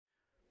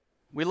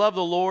We love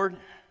the Lord,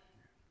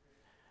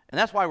 and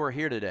that's why we're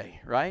here today,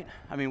 right?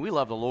 I mean, we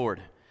love the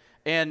Lord.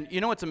 And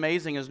you know what's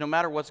amazing is no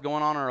matter what's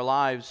going on in our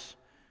lives,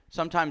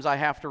 sometimes I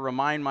have to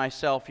remind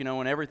myself,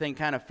 when everything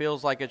kind of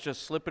feels like it's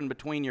just slipping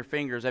between your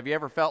fingers. Have you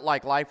ever felt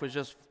like life was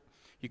just,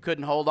 you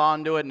couldn't hold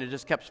on to it and it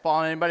just kept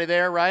falling? Anybody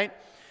there, right?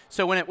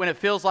 So when it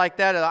feels like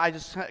that, I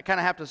just kind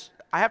of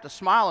have to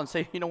smile and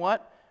say, you know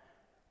what?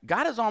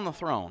 God is on the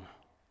throne.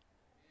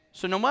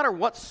 So no matter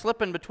what's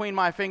slipping between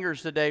my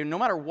fingers today, no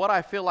matter what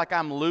I feel like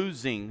I'm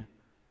losing,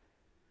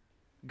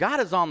 God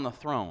is on the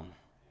throne.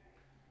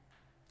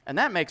 And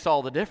that makes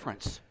all the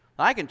difference.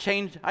 I can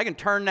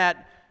turn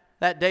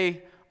that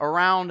day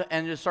around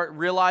and just start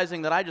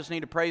realizing that I just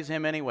need to praise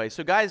Him anyway.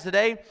 So guys,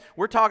 today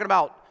we're talking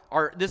about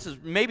this is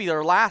maybe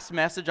our last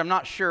message, I'm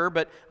not sure,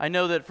 but I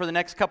know that for the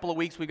next couple of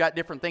weeks we've got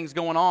different things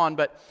going on.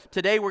 But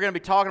today we're going to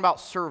be talking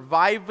about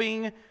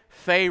surviving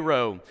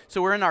Pharaoh.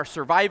 So we're in our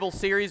survival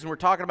series, and we're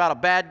talking about a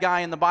bad guy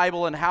in the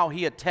Bible and how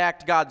he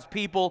attacked God's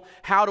people.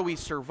 How do we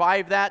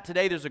survive that?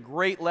 Today there's a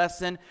great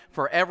lesson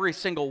for every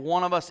single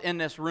one of us in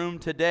this room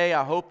today.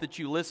 I hope that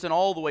you listen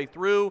all the way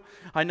through.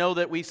 I know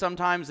that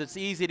sometimes it's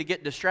easy to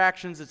get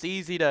distractions. It's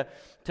easy to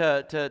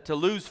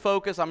lose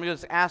focus. I'm going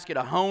to ask you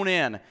to hone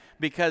in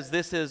because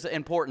this is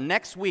important.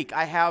 Next week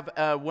I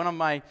have one of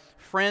my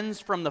friends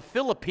from the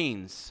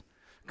Philippines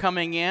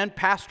coming in,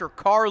 Pastor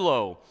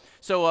Carlo.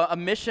 So a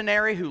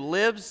missionary who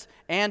lives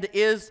and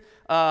is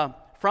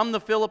from the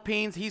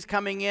Philippines, he's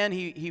coming in.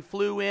 He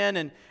flew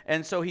in,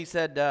 and so he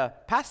said,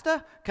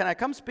 Pastor, can I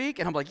come speak?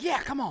 And I'm like,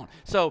 yeah, come on.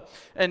 So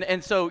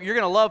and so you're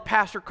going to love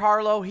Pastor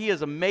Carlo. He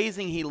is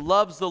amazing. He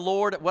loves the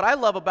Lord. What I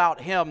love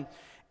about him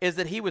is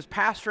that he was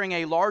pastoring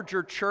a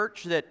larger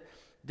church that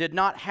did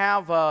not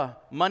have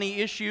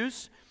money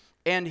issues,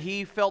 and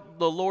he felt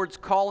the Lord's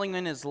calling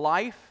in his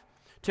life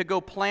to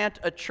go plant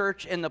a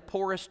church in the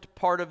poorest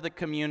part of the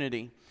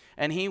community.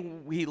 And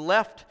he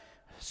left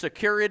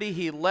security,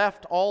 he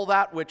left all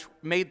that which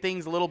made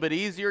things a little bit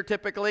easier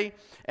typically,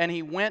 and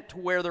he went to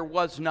where there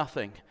was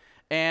nothing.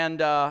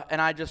 And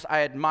I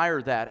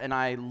admire that, and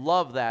I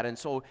love that. And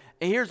so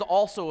here's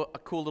also a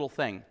cool little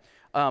thing.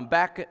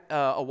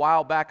 A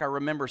while back, I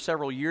remember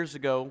several years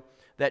ago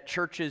that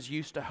churches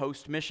used to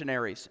host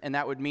missionaries, and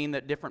that would mean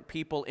that different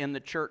people in the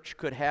church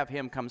could have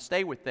him come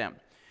stay with them.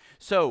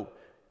 So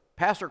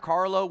Pastor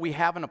Carlo, we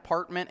have an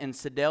apartment in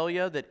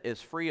Sedalia that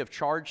is free of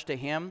charge to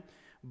him,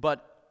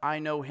 but I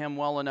know him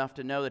well enough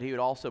to know that he would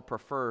also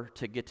prefer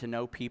to get to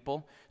know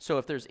people. So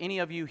if there's any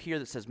of you here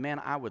that says, man,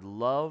 I would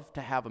love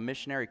to have a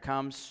missionary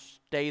come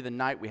stay the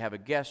night. We have a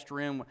guest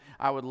room.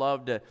 I would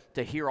love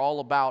to hear all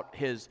about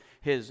his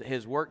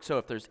work. So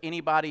if there's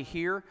anybody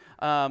here,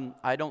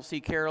 I don't see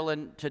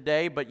Carolyn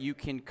today, but you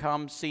can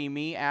come see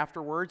me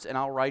afterwards, and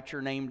I'll write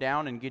your name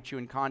down and get you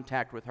in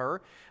contact with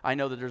her. I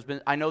know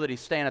that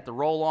he's staying at the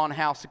Roll-On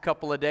House a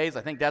couple of days.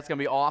 I think that's going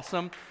to be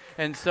awesome.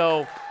 And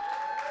so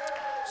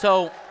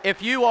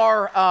if you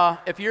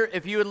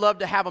would love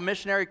to have a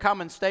missionary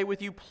come and stay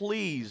with you,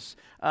 please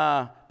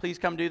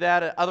come do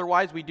that.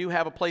 Otherwise, we do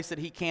have a place that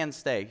he can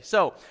stay.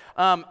 So,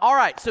 all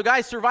right. So,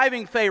 guys,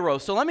 surviving Pharaoh.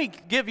 So, let me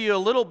give you a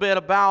little bit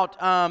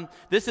about.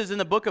 This is in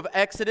the book of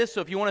Exodus.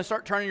 So, if you want to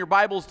start turning your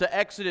Bibles to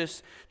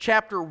Exodus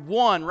chapter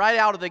 1, right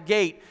out of the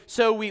gate.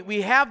 So,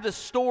 we have the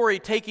story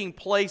taking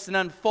place and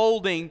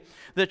unfolding.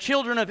 The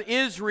children of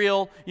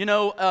Israel,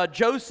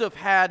 Joseph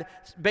had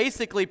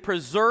basically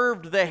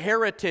preserved the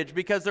heritage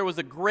because there was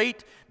a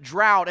great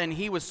drought, and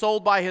he was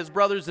sold by his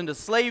brothers into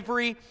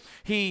slavery.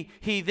 He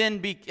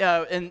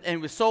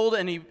then was sold,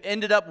 and he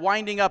ended up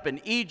winding up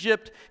in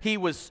Egypt. He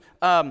went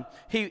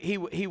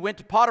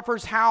to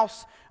Potiphar's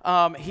house.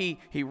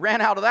 He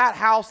ran out of that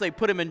house. They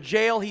put him in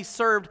jail. He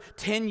served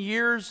 10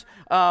 years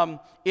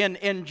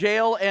in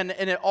jail, and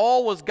it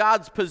all was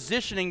God's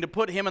positioning to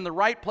put him in the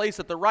right place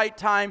at the right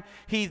time.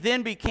 He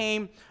then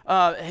became,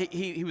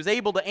 he was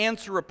able to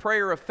answer a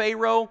prayer of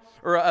Pharaoh,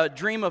 or a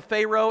dream of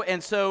Pharaoh,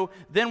 and so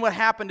then what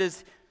happened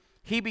is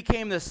he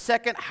became the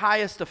second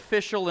highest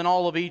official in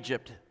all of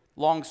Egypt.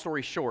 Long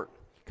story short,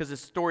 because this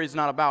story is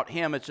not about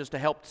him, it's just to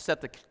help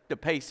set the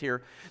pace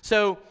here.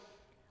 So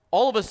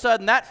all of a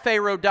sudden, that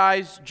Pharaoh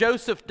dies,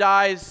 Joseph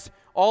dies,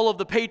 all of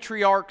the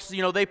patriarchs,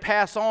 they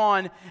pass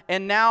on,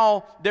 and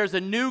now there's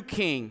a new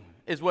king,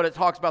 is what it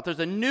talks about. There's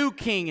a new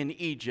king in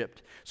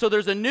Egypt. So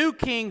there's a new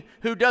king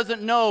who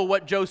doesn't know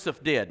what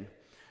Joseph did,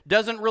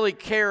 doesn't really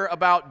care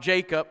about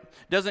Jacob,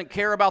 doesn't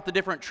care about the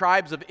different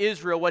tribes of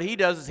Israel. What he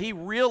does is he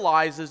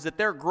realizes that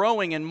they're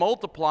growing and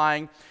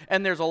multiplying,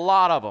 and there's a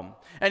lot of them.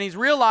 And he's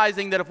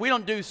realizing that if we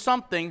don't do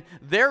something,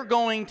 they're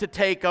going to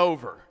take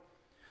over.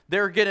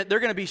 They're going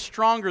to be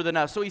stronger than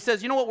us. So he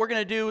says, you know what we're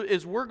going to do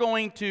is we're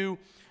going to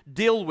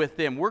deal with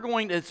them.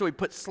 So he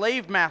put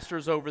slave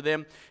masters over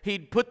them.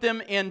 He'd put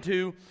them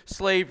into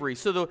slavery.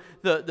 So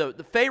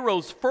the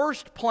Pharaoh's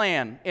first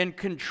plan in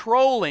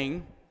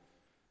controlling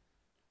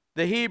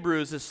the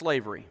Hebrews is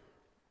slavery.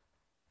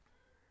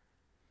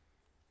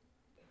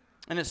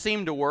 And it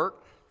seemed to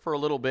work for a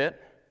little bit.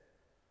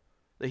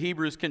 The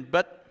Hebrews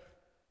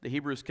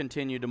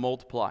continued to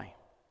multiply.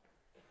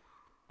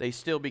 they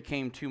still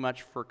became too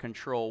much for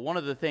control. One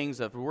of the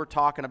things, if we're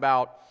talking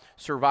about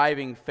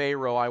surviving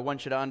Pharaoh, I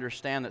want you to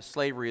understand that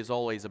slavery is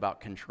always about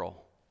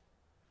control.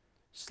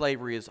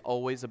 Slavery is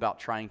always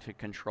about trying to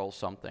control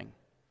something.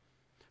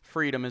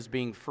 Freedom is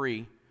being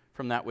free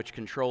from that which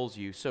controls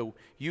you. So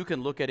you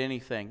can look at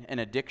anything, an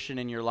addiction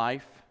in your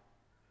life.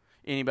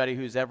 Anybody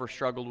who's ever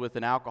struggled with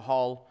an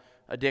alcohol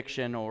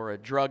addiction or a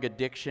drug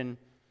addiction,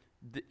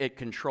 it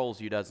controls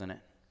you, doesn't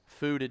it?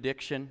 Food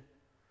addiction,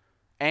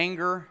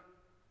 anger.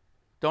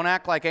 Don't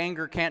act like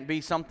anger can't be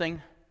something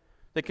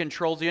that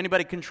controls you.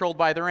 Anybody controlled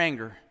by their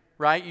anger,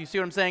 right? You see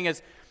what I'm saying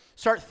is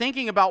start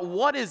thinking about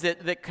what is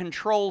it that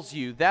controls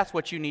you. That's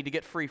what you need to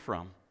get free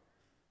from.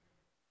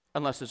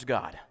 Unless it's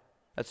God.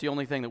 That's the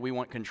only thing that we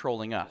want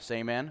controlling us.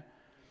 Amen?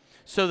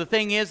 So the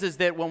thing is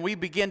that when we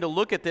begin to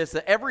look at this,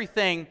 that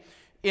everything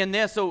in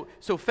this,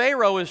 so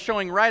Pharaoh is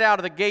showing right out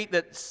of the gate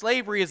that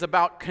slavery is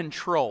about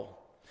control.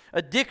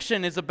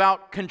 Addiction is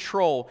about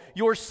control.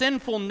 Your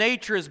sinful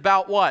nature is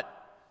about what?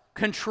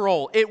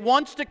 Control. It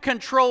wants to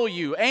control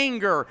you.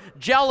 Anger,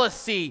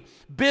 jealousy,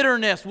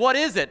 bitterness. What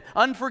is it?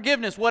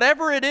 Unforgiveness.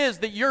 Whatever it is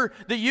that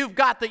you've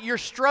got that you're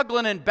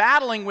struggling and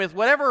battling with,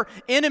 whatever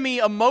enemy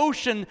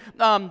emotion,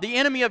 the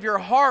enemy of your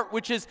heart,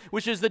 which is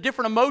the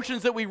different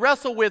emotions that we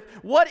wrestle with.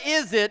 What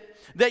is it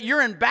that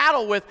you're in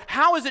battle with?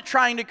 How is it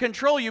trying to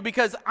control you?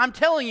 Because I'm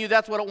telling you,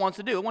 that's what it wants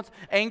to do.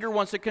 Anger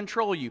wants to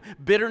control you.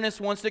 Bitterness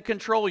wants to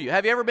control you.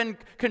 Have you ever been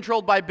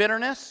controlled by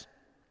bitterness?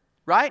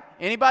 Right?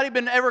 Anybody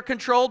been ever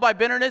controlled by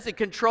bitterness? It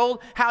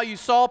controlled how you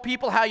saw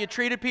people, how you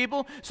treated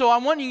people. So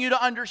I'm wanting you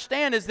to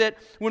understand is that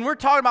when we're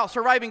talking about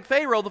surviving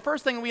Pharaoh, the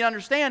first thing we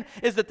understand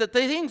is that the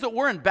things that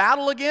we're in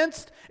battle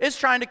against is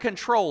trying to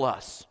control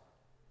us.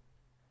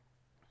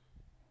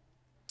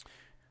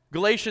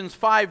 Galatians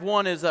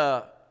 5:1 is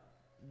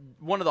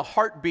one of the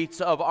heartbeats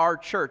of our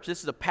church.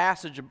 This is a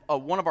passage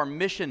of one of our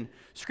mission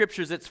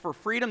scriptures. It's for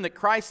freedom that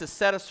Christ has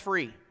set us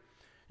free.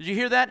 Did you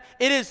hear that?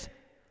 It is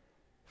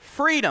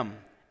freedom.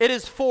 It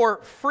is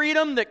for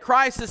freedom that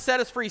Christ has set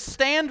us free.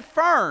 Stand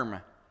firm,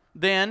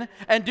 then,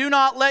 and do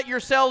not let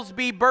yourselves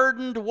be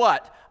burdened,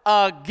 what?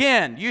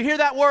 Again. You hear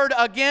that word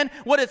again?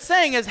 What it's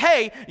saying is,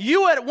 hey,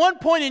 you at one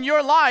point in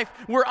your life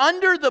were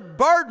under the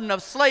burden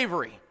of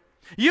slavery.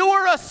 You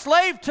were a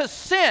slave to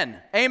sin.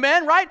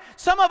 Amen, right?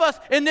 Some of us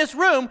in this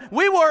room,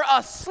 we were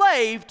a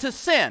slave to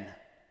sin.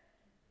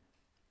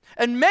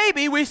 And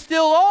maybe we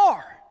still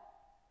are.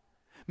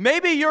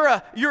 Maybe you're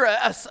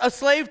a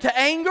slave to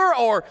anger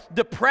or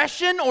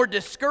depression or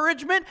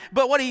discouragement,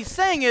 but what he's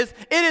saying is,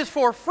 it is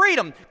for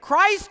freedom.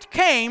 Christ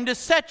came to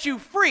set you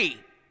free.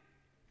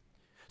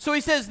 So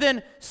he says,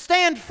 then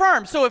stand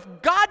firm. So if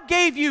God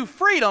gave you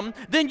freedom,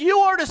 then you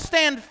are to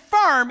stand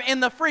firm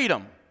in the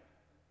freedom.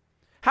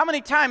 How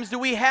many times do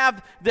we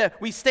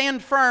we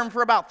stand firm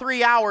for about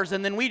 3 hours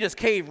and then we just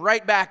cave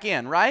right back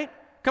in, right?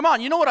 Come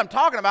on, you know what I'm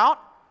talking about.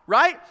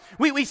 Right?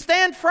 We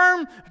stand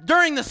firm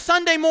during the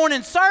Sunday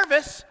morning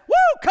service.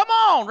 Woo, come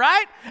on,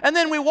 right? And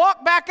then we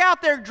walk back out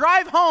there,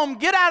 drive home,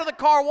 get out of the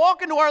car,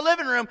 walk into our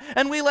living room,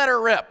 and we let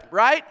her rip,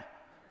 right?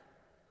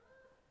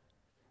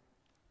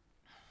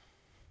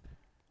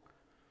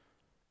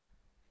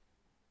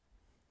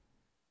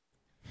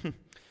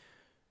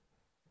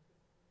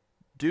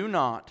 Do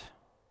not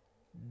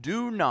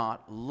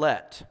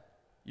let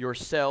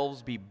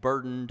yourselves be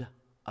burdened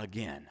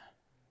again.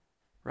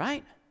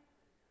 Right?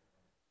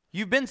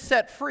 You've been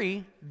set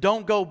free,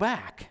 don't go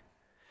back.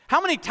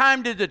 How many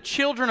times did the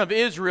children of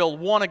Israel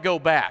want to go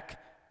back?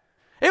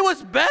 It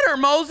was better,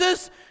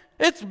 Moses.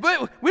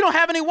 We don't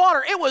have any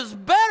water. It was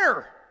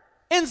better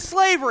in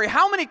slavery.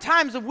 How many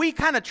times have we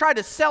kind of tried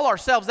to sell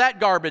ourselves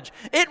that garbage?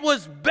 It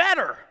was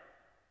better.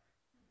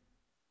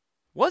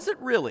 Was it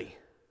really?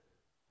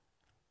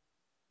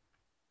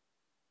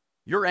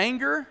 Your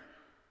anger,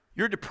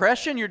 your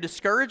depression, your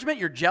discouragement,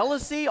 your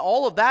jealousy,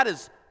 all of that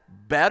is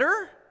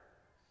better?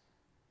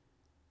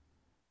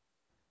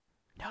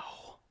 No.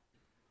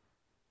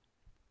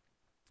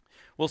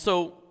 Well,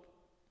 so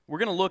we're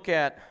going to look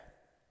at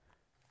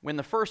when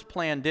the first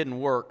plan didn't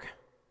work,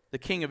 the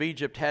king of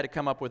Egypt had to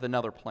come up with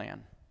another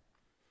plan.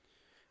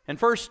 In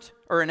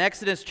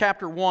Exodus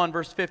chapter 1,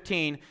 verse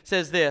 15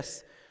 says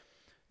this,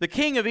 the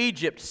king of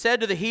Egypt said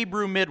to the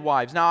Hebrew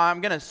midwives. Now,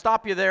 I'm going to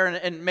stop you there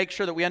and make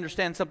sure that we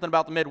understand something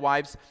about the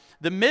midwives.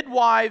 The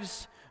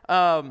midwives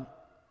are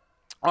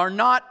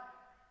not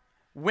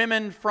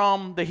women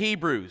from the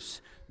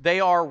Hebrews. They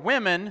are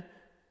women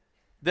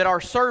that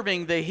are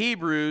serving the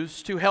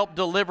Hebrews to help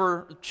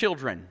deliver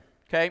children,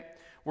 okay?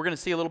 We're going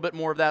to see a little bit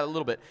more of that a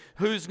little bit.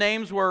 Whose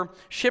names were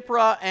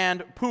Shiphrah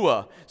and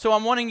Puah. So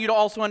I'm wanting you to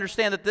also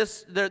understand that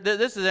this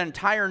is an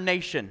entire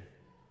nation,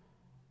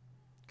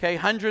 okay?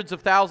 Hundreds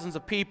of thousands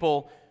of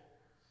people.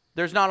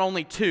 There's not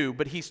only two,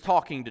 but he's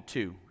talking to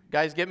two.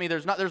 Guys, get me?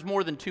 There's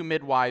more than two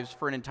midwives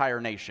for an entire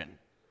nation.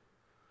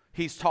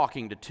 He's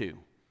talking to two.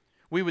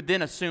 We would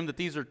then assume that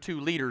these are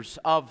two leaders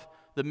of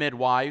the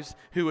midwives,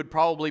 who would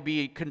probably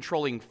be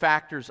controlling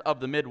factors of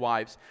the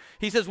midwives.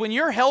 He says, when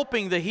you're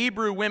helping the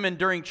Hebrew women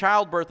during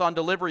childbirth on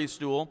delivery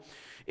stool,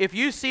 if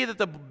you see that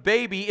the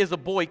baby is a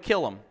boy,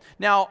 kill him.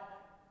 Now,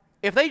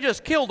 if they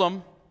just killed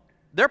them,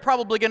 they're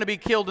probably going to be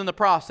killed in the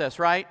process,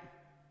 right?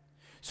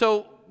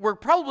 So we're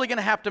probably going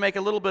to have to make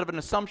a little bit of an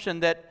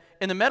assumption that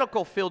in the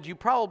medical field, you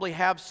probably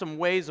have some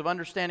ways of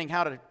understanding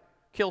how to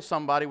kill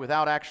somebody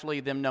without actually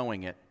them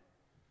knowing it.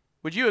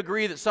 Would you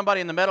agree that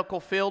somebody in the medical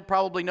field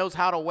probably knows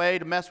how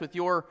to mess with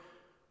your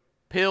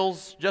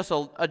pills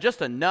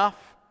just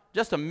enough,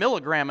 just a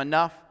milligram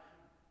enough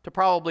to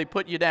probably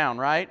put you down,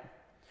 right?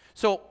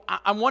 So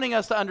I'm wanting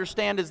us to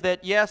understand is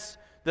that, yes,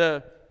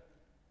 the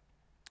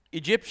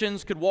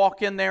Egyptians could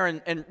walk in there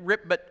and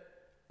rip, but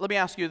let me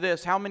ask you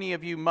this. How many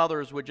of you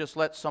mothers would just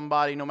let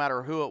somebody, no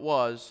matter who it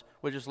was,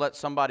 would just let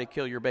somebody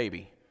kill your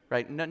baby,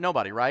 right?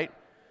 Nobody, right?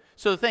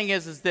 So the thing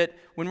is that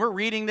when we're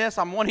reading this,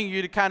 I'm wanting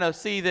you to kind of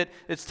see that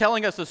it's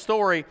telling us a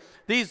story.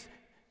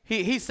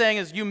 He's saying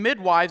as you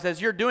midwives,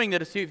 as you're doing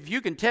this, if you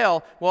can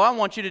tell, well, I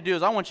want you to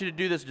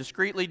do this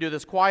discreetly, do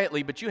this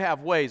quietly, but you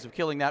have ways of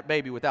killing that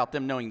baby without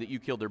them knowing that you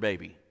killed their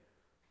baby.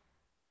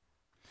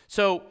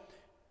 So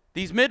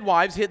these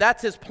midwives,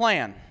 that's his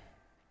plan.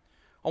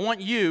 I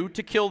want you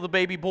to kill the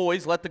baby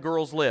boys, let the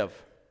girls live.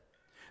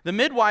 The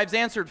midwives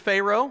answered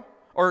Pharaoh,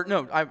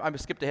 I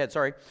skipped ahead,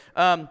 sorry.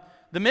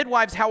 The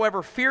midwives,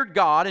 however, feared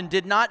God and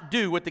did not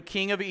do what the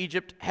king of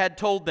Egypt had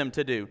told them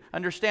to do.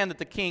 Understand that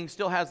the king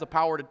still has the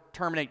power to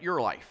terminate your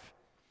life.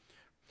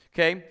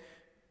 Okay?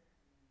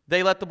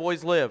 They let the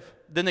boys live.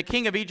 Then the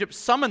king of Egypt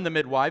summoned the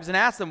midwives and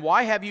asked them,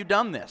 "Why have you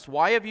done this?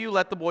 Why have you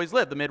let the boys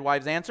live?" The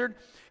midwives answered,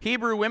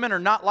 "Hebrew women are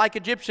not like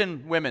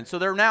Egyptian women." So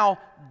they're now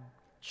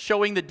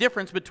showing the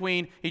difference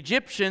between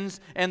Egyptians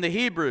and the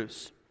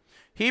Hebrews.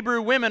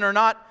 Hebrew women are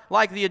not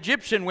like the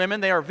Egyptian women.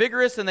 They are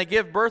vigorous and they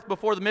give birth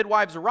before the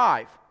midwives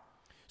arrive.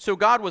 So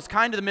God was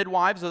kind to the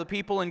midwives of the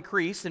people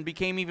increased and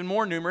became even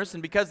more numerous,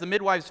 and because the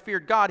midwives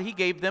feared God, he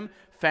gave them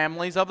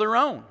families of their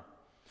own.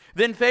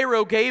 Then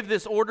Pharaoh gave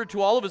this order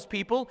to all of his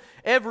people: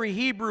 "Every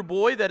Hebrew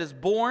boy that is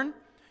born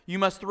you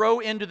must throw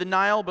into the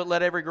Nile, but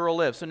let every girl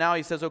live." So now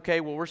he says, okay,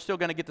 well, we're still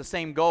going to get the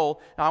same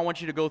goal. Now I want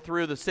you to go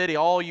through the city.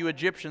 All you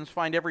Egyptians,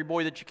 find every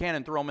boy that you can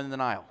and throw them in the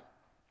Nile.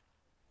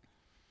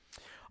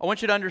 I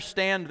want you to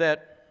understand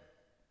that,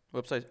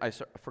 I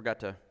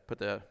forgot to put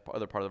the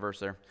other part of the verse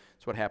there.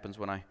 That's what happens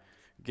when I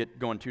get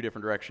going two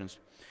different directions.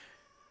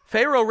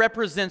 Pharaoh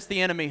represents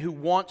the enemy who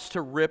wants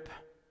to rip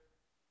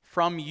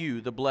from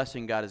you the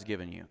blessing God has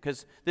given you.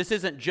 Because this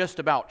isn't just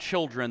about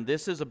children.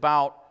 This is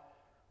about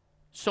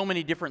so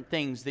many different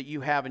things that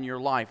you have in your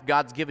life.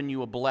 God's given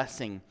you a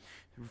blessing.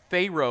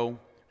 Pharaoh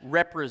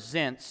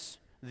represents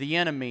the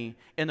enemy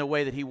in the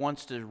way that he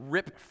wants to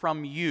rip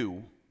from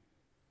you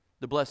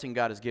the blessing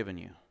God has given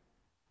you.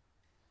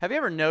 Have you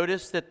ever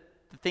noticed that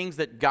the things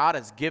that God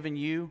has given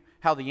you,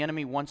 how the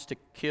enemy wants to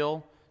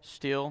kill,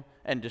 steal,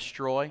 and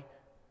destroy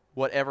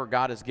whatever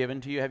God has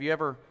given to you? Have you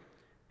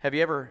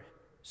ever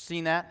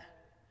seen that?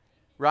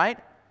 Right?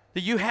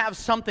 That you have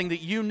something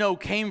that you know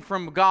came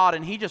from God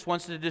and he just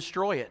wants to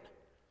destroy it.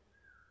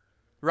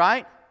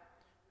 Right?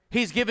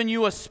 He's given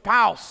you a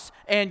spouse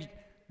and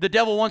the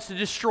devil wants to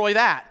destroy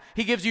that.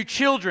 He gives you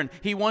children,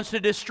 he wants to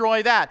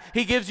destroy that.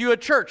 He gives you a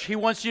church, he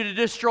wants to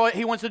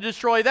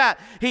destroy that.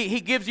 He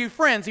gives you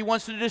friends, he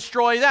wants to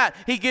destroy that.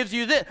 He gives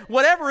you this.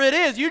 Whatever it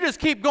is, you just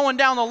keep going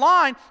down the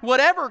line.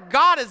 Whatever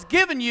God has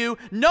given you,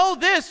 know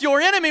this, your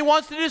enemy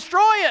wants to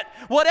destroy it.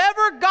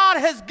 Whatever God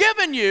has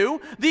given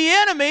you, the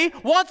enemy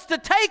wants to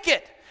take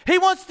it. He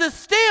wants to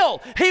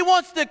steal, he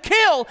wants to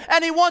kill,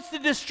 and he wants to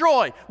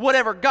destroy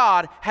whatever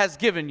God has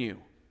given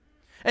you.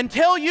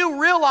 Until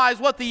you realize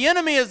what the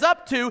enemy is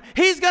up to,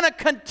 he's going to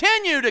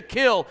continue to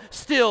kill,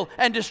 steal,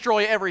 and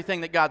destroy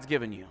everything that God's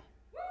given you.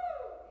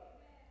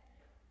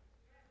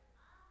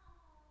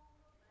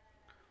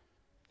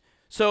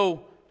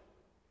 So,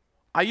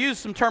 I use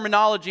some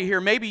terminology here.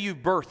 Maybe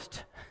you've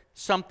birthed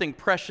something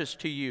precious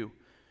to you,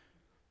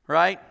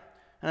 right?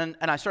 And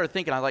I started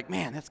thinking, I was like,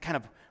 man, that's kind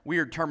of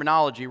weird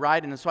terminology,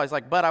 right? And so I was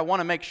like, but I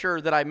want to make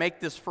sure that I make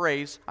this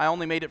phrase. I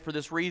only made it for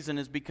this reason,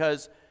 is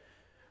because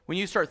when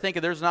you start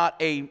thinking there's not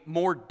a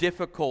more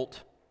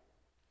difficult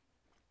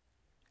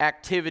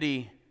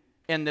activity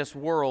in this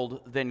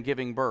world than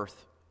giving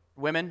birth.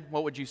 Women,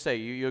 what would you say?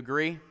 You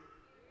agree?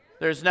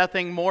 There's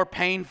nothing more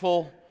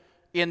painful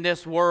in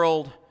this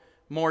world,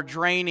 more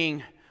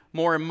draining,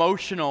 more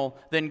emotional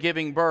than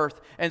giving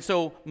birth. And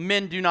so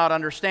men do not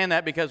understand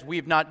that because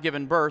we've not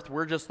given birth.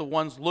 We're just the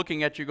ones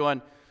looking at you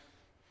going,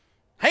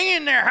 hang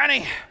in there,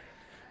 honey.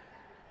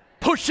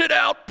 Push it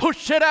out,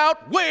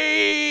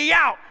 way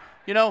out.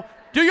 You know,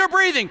 do your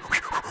breathing.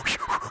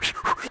 Push.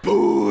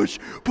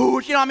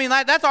 You know, I mean,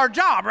 that's our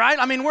job, right?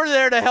 I mean, we're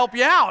there to help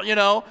you out, you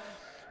know.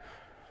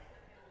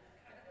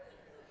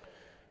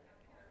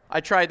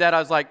 I tried that.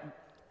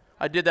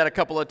 I did that a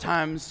couple of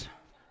times.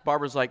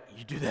 Barbara's like,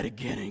 you do that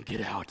again and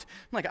get out.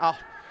 I'm like, I'm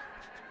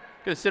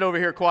gonna sit over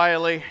here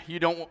quietly. You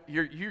don't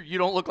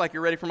look like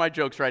you're ready for my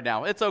jokes right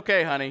now. It's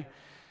okay, honey.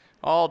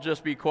 I'll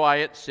just be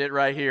quiet, sit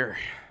right here.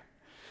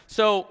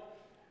 So,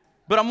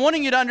 But I'm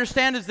wanting you to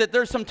understand is that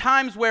there's some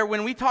times where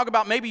when we talk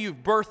about maybe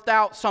you've birthed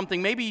out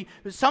something, maybe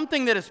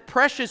something that is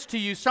precious to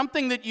you,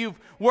 something that you've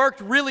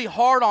worked really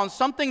hard on,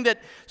 something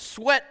that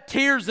sweat,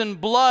 tears, and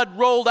blood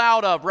rolled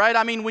out of, right?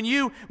 I mean, when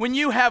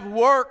you have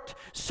worked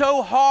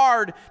so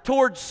hard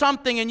towards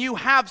something and you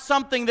have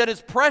something that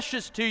is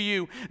precious to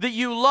you, that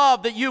you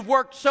love, that you've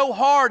worked so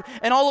hard,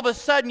 and all of a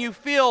sudden you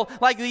feel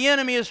like the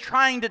enemy is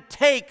trying to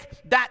take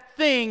that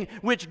thing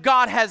which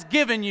God has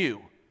given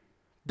you.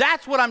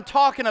 That's what I'm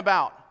talking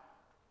about.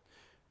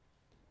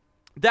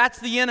 That's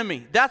the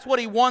enemy. That's what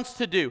he wants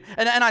to do.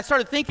 And I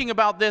started thinking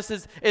about this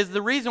is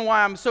the reason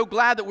why I'm so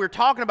glad that we're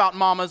talking about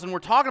mamas and we're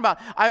talking about,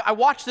 I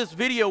watched this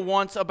video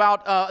once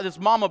about this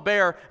mama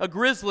bear, a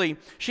grizzly.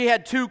 She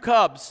had 2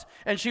 cubs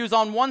and she was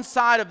on one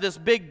side of this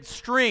big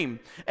stream,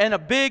 and a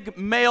big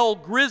male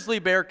grizzly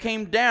bear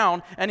came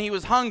down and he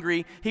was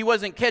hungry. He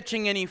wasn't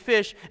catching any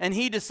fish and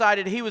he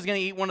decided he was going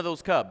to eat one of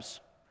those cubs.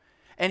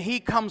 And he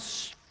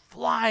comes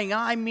flying.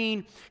 I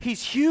mean,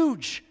 he's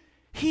huge.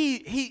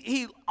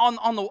 He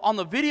on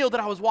the video that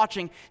I was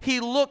watching, he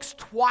looks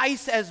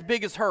twice as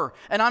big as her.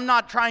 And I'm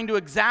not trying to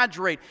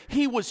exaggerate.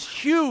 He was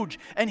huge,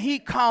 and he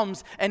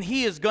comes and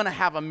he is going to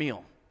have a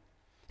meal.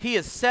 He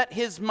has set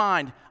his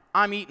mind,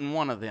 I'm eating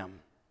one of them.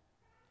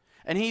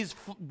 And he's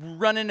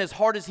running as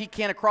hard as he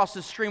can across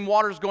the stream.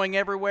 Water's going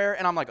everywhere,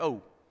 and I'm like,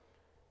 oh,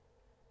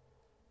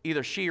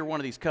 either she or one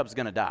of these cubs is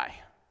going to die.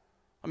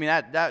 I mean,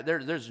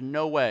 there's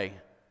no way.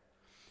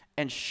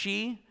 And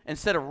she,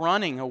 instead of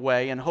running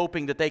away and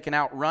hoping that they can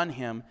outrun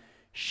him,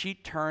 she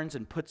turns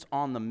and puts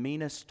on the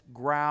meanest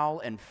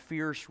growl and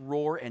fierce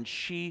roar, and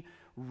she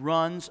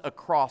runs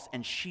across,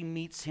 and she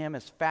meets him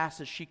as fast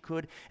as she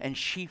could, and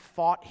she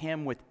fought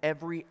him with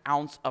every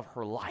ounce of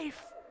her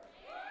life.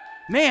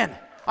 Man,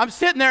 I'm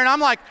sitting there, and I'm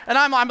like,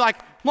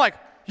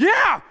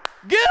 yeah,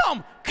 get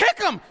him,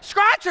 kick him,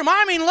 scratch him.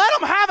 I mean,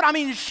 let him have it. I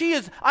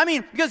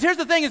mean, because here's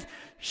the thing is,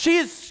 she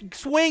is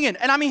swinging,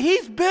 and I mean,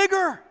 he's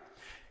bigger.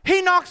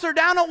 He knocks her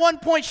down at one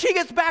point. She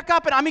gets back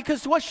up, and I mean,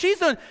 because what she's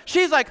doing,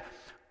 she's like,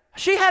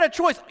 she had a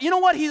choice. You know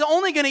what? He's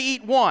only going to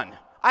eat one.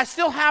 I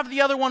still have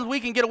the other ones.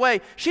 We can get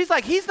away. She's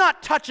like, he's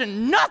not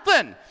touching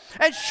nothing.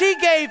 And she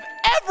gave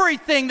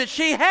everything that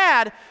she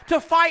had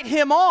to fight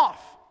him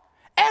off.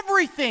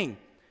 Everything.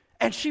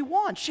 And she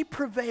won. She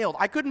prevailed.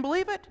 I couldn't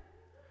believe it.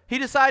 He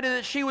decided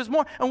that she was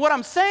more. And what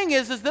I'm saying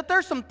is that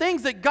there's some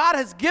things that God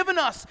has given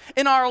us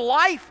in our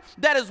life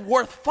that is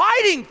worth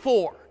fighting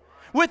for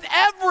with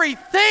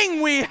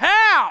everything we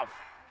have.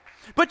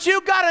 But you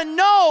got to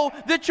know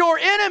that your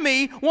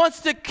enemy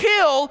wants to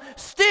kill,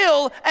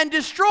 steal, and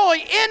destroy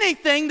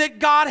anything that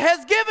God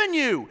has given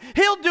you.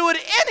 He'll do it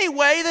any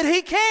way that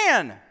he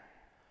can.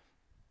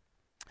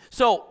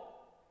 So,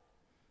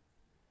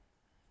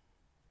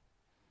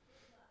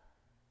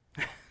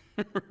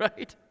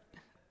 right?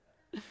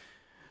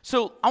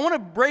 So I want to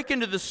break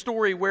into the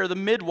story where the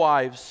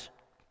midwives,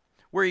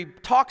 where he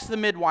talks to the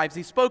midwives,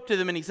 he spoke to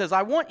them and he says,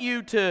 I want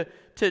you to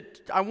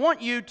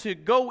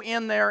go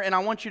in there and I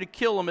want you to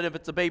kill him if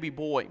it's a baby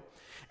boy.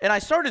 And I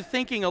started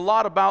thinking a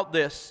lot about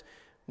this.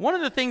 One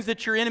of the things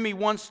that your enemy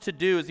wants to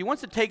do is he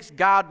wants to take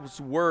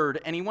God's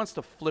word and he wants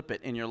to flip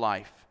it in your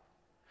life.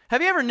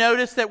 Have you ever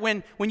noticed that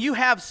when you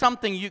have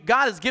something,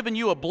 God has given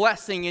you a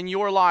blessing in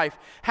your life,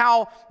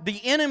 how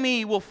the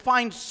enemy will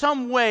find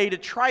some way to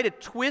try to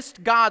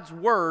twist God's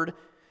word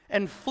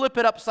and flip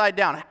it upside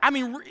down? I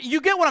mean, you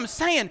get what I'm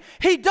saying?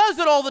 He does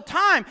it all the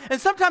time. And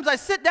sometimes I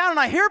sit down and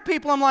I hear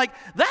people, I'm like,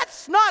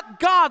 that's not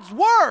God's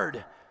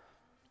word.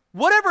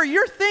 Whatever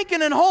you're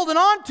thinking and holding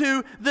on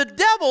to, the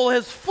devil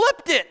has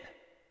flipped it.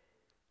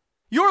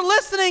 You're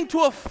listening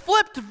to a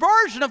flipped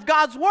version of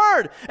God's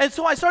word. And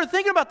so I started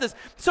thinking about this.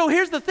 So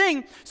here's the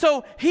thing.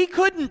 So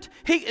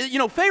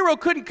Pharaoh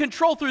couldn't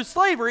control through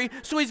slavery,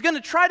 so he's going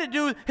to try to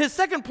do his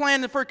second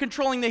plan for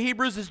controlling the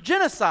Hebrews is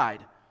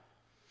genocide.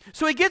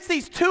 So he gets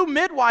these 2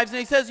 midwives and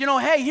he says,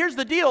 hey, here's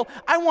the deal.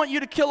 I want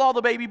you to kill all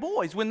the baby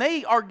boys. When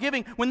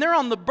they're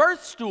on the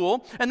birth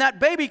stool and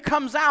that baby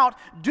comes out,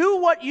 do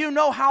what you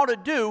know how to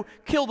do,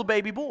 kill the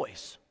baby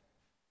boys.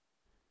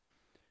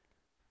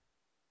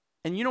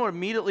 And you know what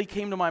immediately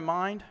came to my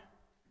mind?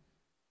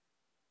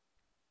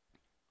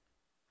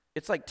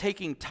 It's like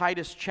taking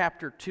Titus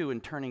chapter 2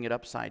 and turning it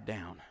upside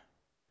down.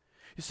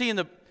 You see,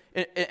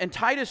 in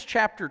Titus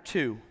chapter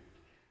 2,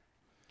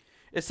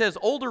 it says,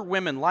 older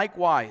women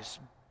likewise,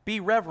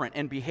 be reverent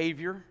in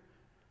behavior.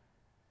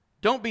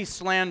 Don't be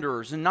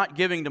slanderers and not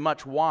giving to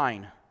much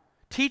wine,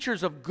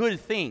 teachers of good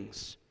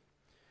things,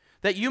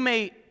 that you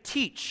may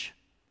teach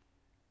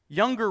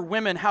younger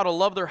women how to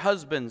love their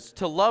husbands,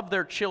 to love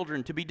their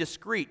children, to be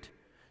discreet,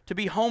 to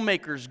be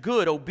homemakers,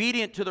 good,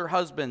 obedient to their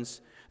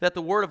husbands, that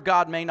the word of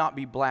God may not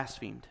be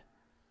blasphemed.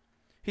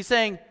 He's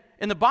saying,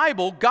 in the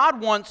Bible,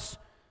 God wants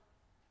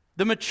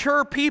the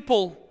mature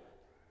people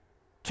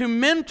to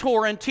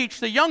mentor and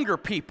teach the younger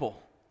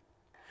people.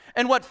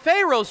 And what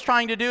Pharaoh's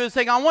trying to do is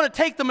saying, I want to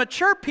take the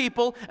mature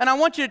people and I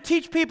want you to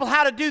teach people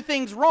how to do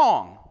things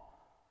wrong.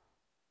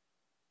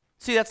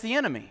 See, that's the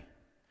enemy.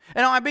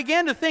 And I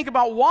began to think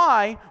about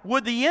why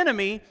would the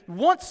enemy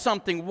want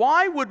something?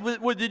 Why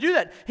would they do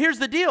that? Here's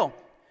the deal.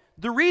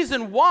 The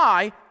reason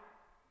why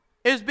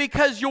is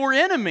because your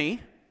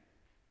enemy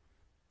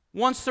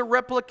wants to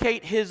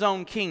replicate his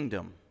own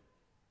kingdom,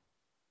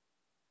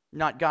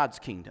 not God's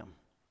kingdom.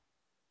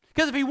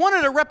 Because if he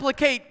wanted to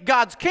replicate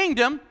God's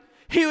kingdom,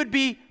 he would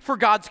be for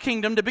God's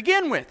kingdom to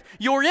begin with.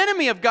 Your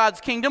enemy of God's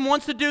kingdom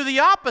wants to do the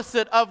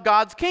opposite of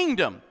God's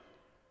kingdom.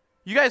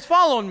 You guys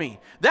following me?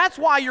 That's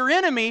why your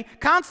enemy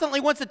constantly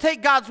wants to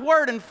take God's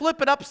word and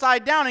flip it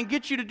upside down and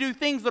get you to do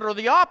things that are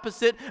the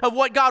opposite of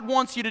what God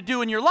wants you to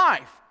do in your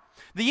life.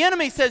 The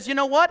enemy says, you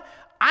know what?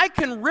 I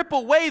can rip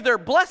away their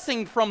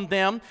blessing from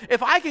them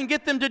if I can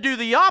get them to do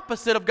the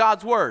opposite of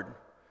God's word.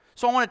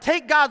 So I want to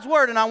take God's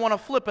word and I want to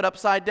flip it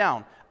upside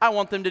down. I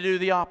want them to do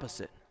the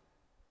opposite.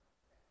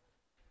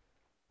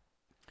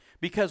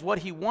 Because what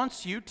he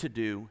wants you to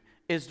do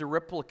is to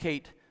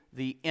replicate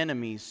the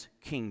enemy's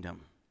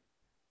kingdom.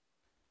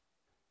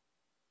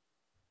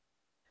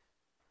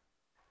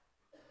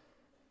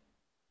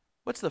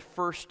 What's the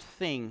first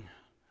thing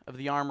of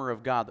the armor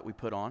of God that we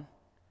put on?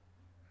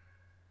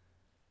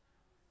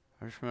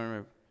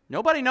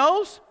 Nobody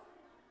knows?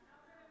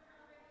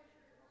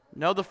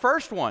 No, the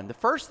first one. The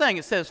first thing,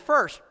 it says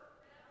first.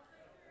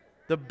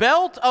 The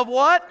belt of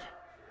what?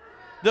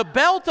 The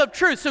belt of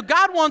truth. So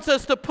God wants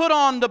us to put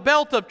on the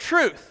belt of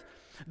truth.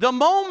 The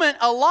moment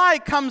a lie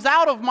comes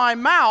out of my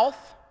mouth,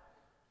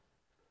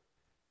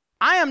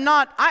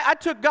 I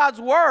took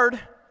God's word,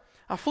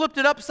 I flipped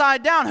it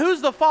upside down. Who's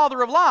the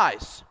father of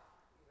lies?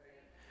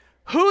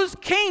 Whose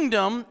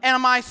kingdom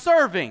am I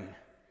serving?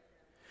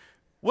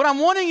 What I'm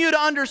wanting you to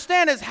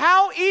understand is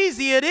how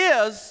easy it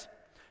is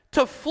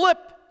to flip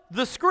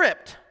the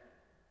script.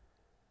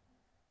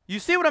 You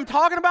see what I'm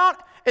talking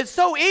about? It's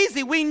so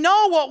easy. We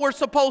know what we're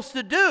supposed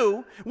to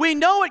do. We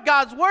know what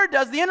God's word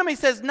does. The enemy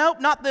says, nope,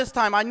 not this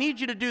time. I need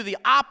you to do the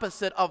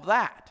opposite of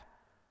that.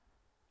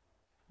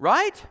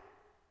 Right?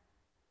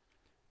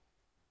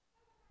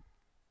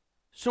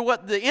 So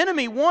what the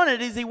enemy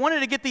wanted is he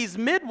wanted to get these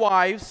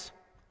midwives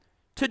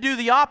to do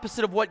the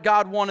opposite of what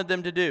God wanted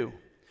them to do.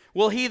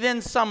 Well, he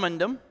then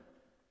summoned them.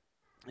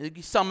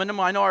 He summoned them.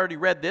 I know I already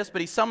read this, but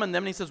he summoned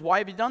them and he says, why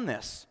have you done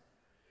this?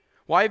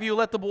 Why have you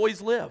let the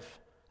boys live?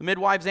 The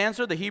midwives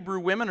answer, the Hebrew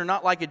women are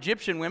not like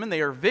Egyptian women.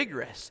 They are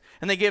vigorous,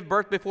 and they give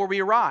birth before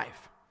we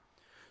arrive.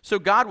 So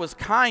God was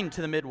kind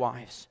to the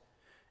midwives,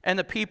 and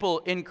the people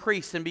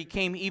increased and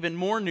became even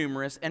more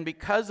numerous, and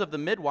because of the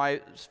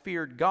midwives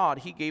feared God,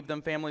 he gave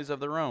them families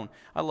of their own.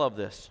 I love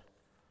this.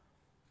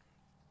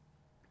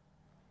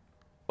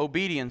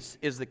 Obedience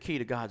is the key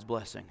to God's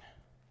blessing.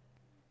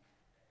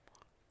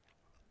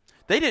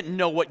 They didn't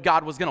know what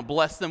God was going to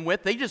bless them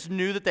with. They just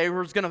knew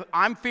that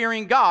I'm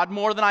fearing God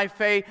more than I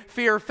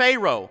fear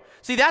Pharaoh.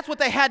 See, that's what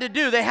they had to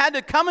do. They had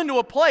to come into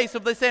a place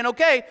of they saying,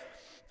 okay,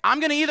 I'm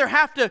going to either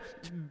have to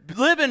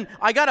live in,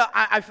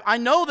 I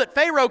know that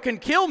Pharaoh can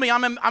kill me.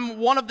 I'm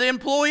one of the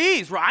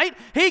employees, right?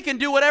 He can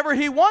do whatever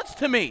he wants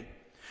to me.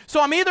 So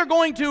I'm either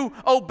going to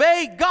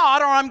obey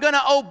God or I'm going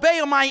to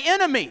obey my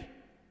enemy.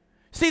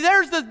 See,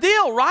 there's the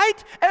deal,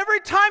 right?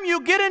 Every time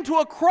you get into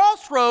a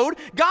crossroad,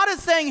 God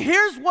is saying,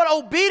 here's what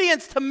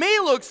obedience to me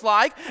looks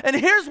like, and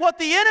here's what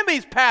the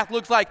enemy's path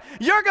looks like.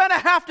 You're going to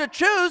have to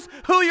choose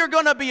who you're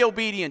going to be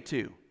obedient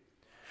to.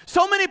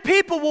 So many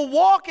people will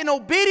walk in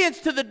obedience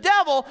to the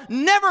devil,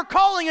 never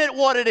calling it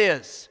what it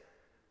is.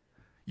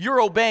 You're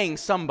obeying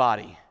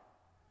somebody.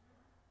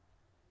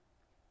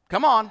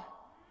 Come on.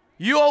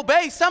 You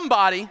obey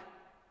somebody,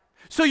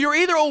 so you're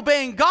either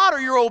obeying God or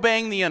you're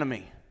obeying the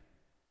enemy.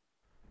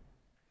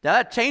 Now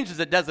that changes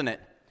it, doesn't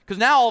it? Because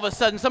now all of a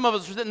sudden, some of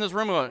us are sitting in this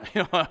room going,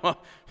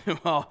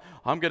 well,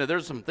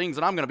 there's some things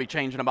that I'm going to be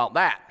changing about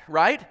that,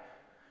 right?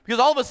 Because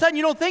all of a sudden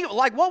you don't think,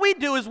 like what we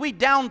do is we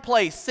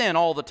downplay sin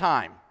all the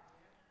time.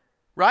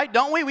 Right?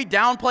 Don't we? We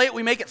downplay it.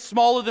 We make it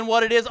smaller than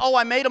what it is. Oh,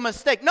 I made a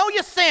mistake. No,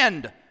 you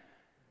sinned.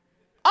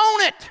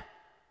 Own it.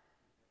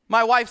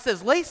 My wife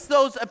says, lace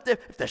those,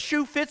 if the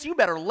shoe fits, you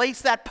better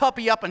lace that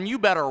puppy up and you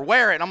better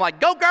wear it. I'm like,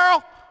 go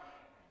girl.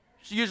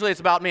 Usually it's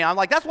about me. I'm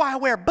like, that's why I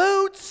wear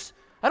boots.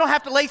 I don't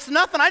have to lace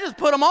nothing. I just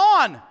put them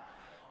on.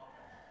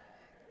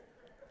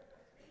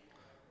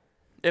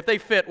 If they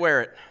fit,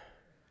 wear it.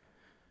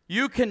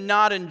 You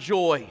cannot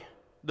enjoy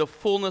the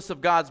fullness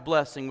of God's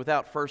blessing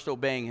without first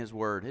obeying His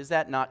word. Is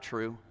that not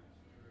true?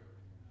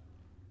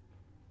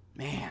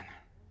 Man,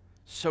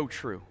 so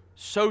true.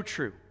 So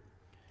true.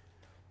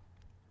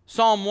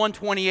 Psalm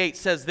 128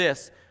 says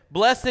this,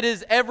 blessed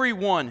is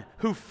everyone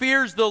who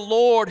fears the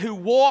Lord, who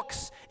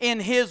walks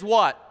in His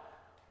what?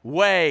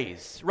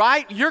 Ways,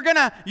 right?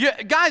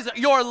 Guys,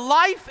 your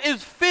life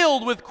is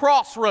filled with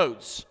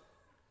crossroads.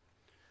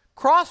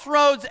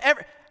 Crossroads,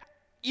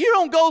 you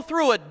don't go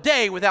through a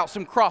day without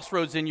some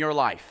crossroads in your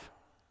life.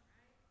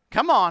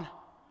 Come on.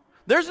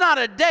 There's not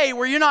a day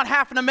where you're not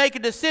having to make a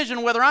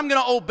decision whether I'm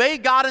going to obey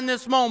God in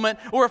this moment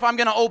or if I'm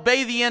going to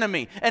obey the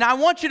enemy. And I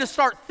want you to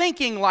start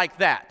thinking like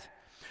that.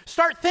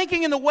 Start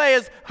thinking in the way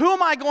as, who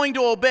am I going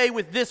to obey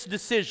with this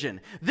decision?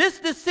 This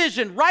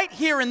decision right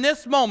here in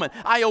this moment.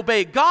 I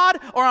obey God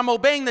or I'm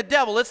obeying the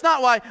devil. It's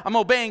not why I'm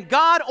obeying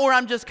God or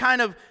I'm just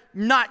kind of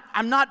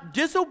I'm not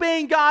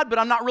disobeying God, but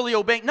I'm not really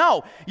obeying.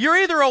 No, you're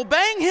either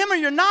obeying Him or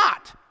you're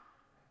not.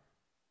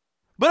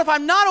 But if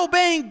I'm not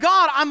obeying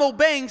God, I'm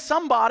obeying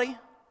somebody.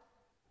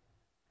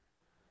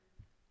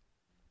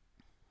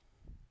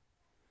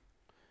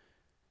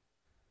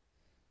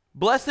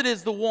 Blessed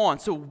is the one.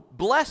 So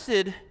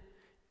blessed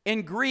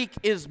in Greek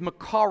is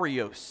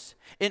makarios.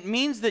 It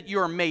means that you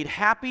are made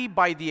happy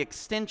by the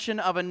extension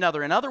of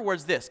another. In other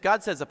words, this,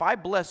 God says, if I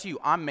bless you,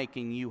 I'm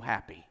making you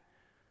happy.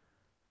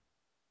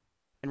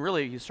 And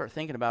really, you start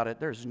thinking about it,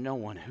 there's no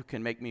one who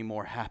can make me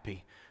more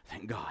happy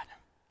than God.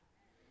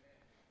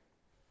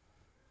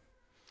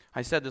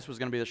 I said this was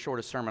going to be the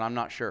shortest sermon. I'm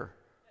not sure.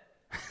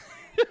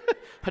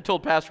 I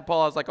told Pastor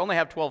Paul, I was like, I only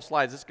have 12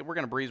 slides. We're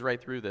going to breeze right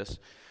through this.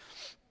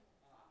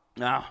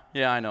 Yeah,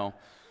 I know.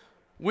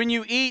 When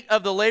you eat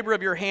of the labor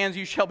of your hands,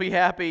 you shall be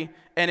happy,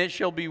 and it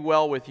shall be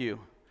well with you.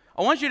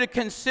 I want you to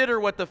consider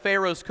what the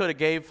Pharaohs could have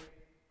gave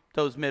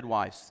those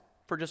midwives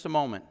for just a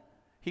moment.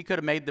 He could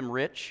have made them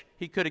rich.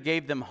 He could have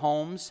gave them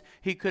homes.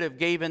 He could have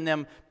given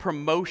them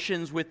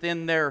promotions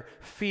within their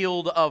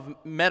field of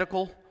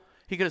medical.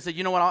 He could have said,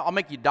 you know what, I'll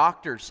make you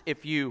doctors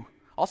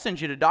I'll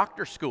send you to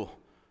doctor school.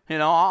 You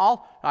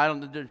know,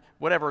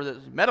 whatever,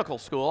 the medical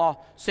school,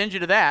 I'll send you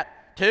to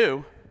that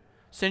too.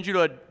 Send you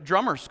to a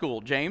drummer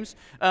school, James.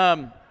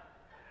 But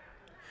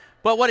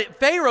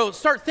Pharaoh,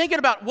 start thinking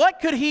about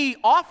what could he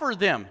offer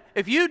them.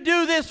 If you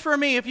do this for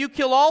me, if you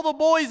kill all the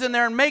boys in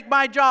there and make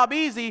my job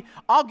easy,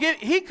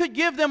 he could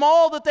give them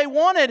all that they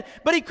wanted,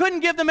 but he couldn't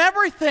give them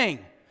everything.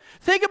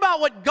 Think about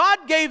what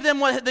God gave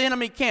them, what the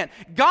enemy can't.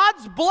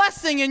 God's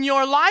blessing in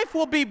your life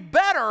will be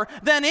better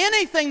than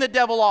anything the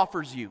devil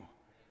offers you.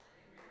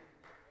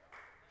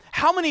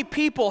 How many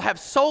people have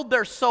sold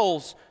their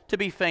souls to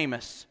be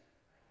famous?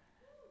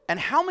 And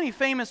how many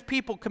famous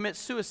people commit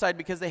suicide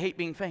because they hate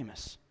being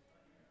famous?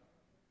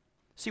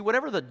 See,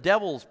 whatever the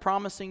devil's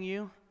promising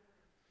you,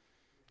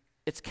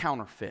 it's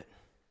counterfeit.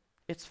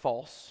 It's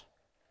false.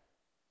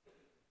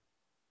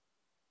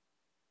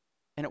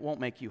 And it won't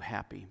make you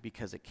happy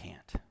because it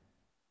can't.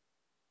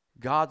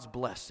 God's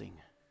blessing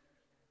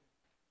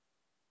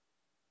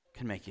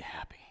can make you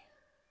happy.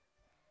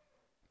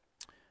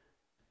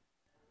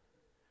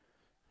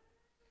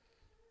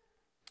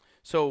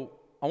 So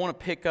I want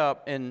to pick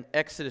up in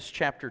Exodus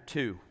chapter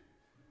 2.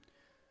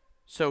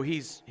 So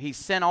he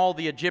sent all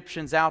the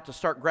Egyptians out to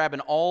start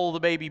grabbing all the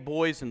baby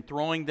boys and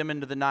throwing them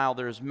into the Nile.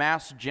 There's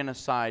mass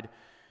genocide.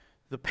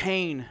 The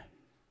pain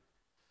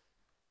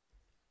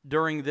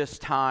during this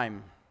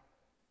time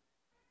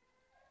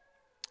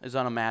is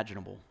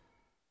unimaginable.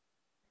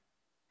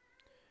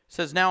 It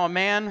says, now a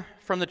man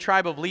from the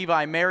tribe of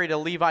Levi married a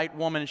Levite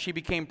woman, and she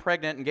became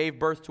pregnant and gave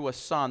birth to a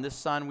son. This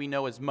son we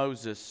know as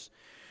Moses.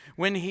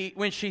 When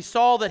she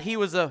saw that he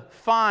was a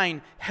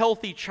fine,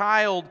 healthy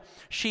child,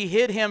 she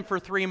hid him for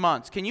 3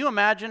 months. Can you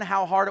imagine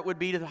how hard it would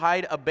be to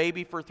hide a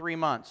baby for 3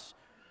 months?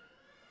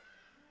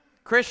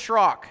 Chris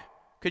Schrock,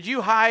 could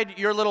you hide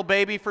your little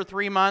baby for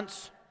 3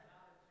 months?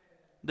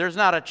 There's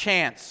not a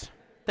chance.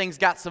 Thing's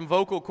got some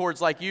vocal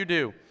cords like you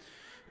do.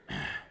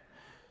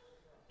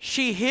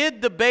 She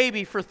hid the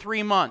baby for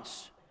 3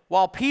 months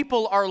while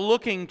people are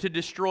looking to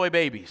destroy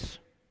babies.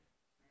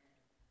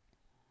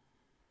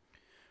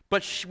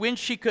 But when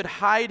she could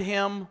hide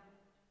him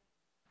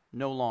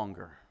no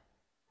longer.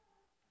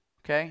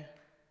 Okay?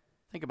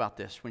 Think about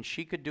this. When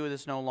she could do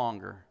this no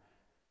longer.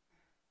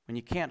 When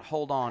you can't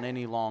hold on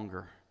any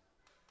longer.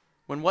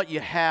 When what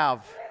you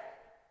have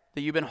that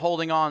you've been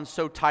holding on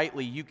so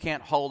tightly, you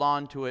can't hold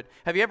on to it.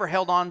 Have you ever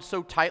held on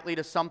so tightly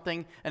to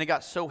something and it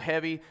got so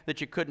heavy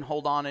that you couldn't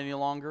hold on any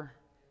longer?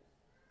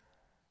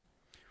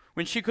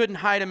 When she couldn't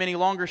hide him any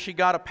longer, she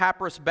got a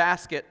papyrus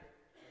basket,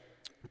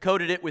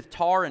 coated it with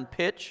tar and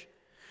pitch.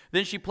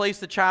 Then she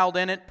placed the child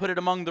in it, put it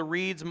among the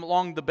reeds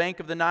along the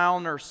bank of the Nile,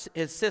 and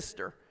his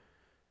sister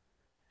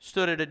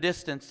stood at a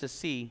distance to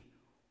see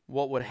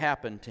what would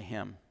happen to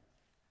him.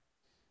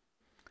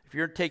 If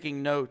you're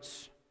taking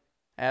notes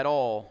at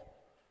all,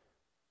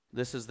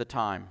 this is the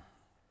time.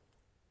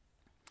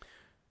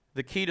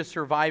 The key to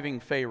surviving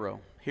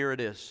Pharaoh, here it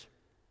is,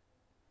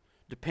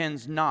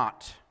 depends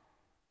not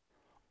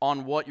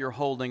on what you're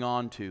holding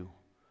on to,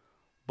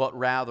 but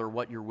rather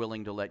what you're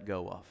willing to let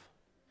go of.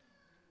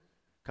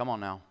 Come on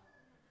now.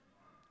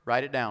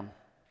 Write it down.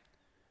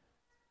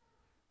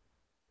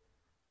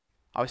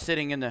 I was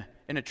sitting in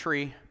a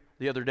tree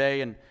the other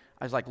day, and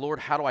I was like, Lord,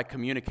 how do I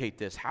communicate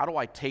this? How do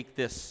I take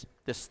this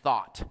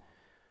thought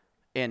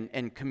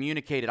and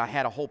communicate it? I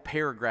had a whole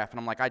paragraph, and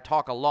I'm like, I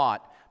talk a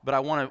lot, but I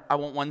want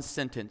one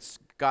sentence.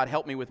 God,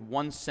 help me with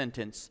one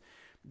sentence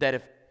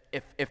that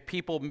if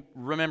people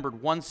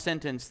remembered one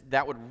sentence,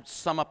 that would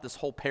sum up this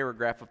whole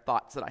paragraph of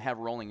thoughts that I have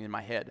rolling in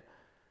my head.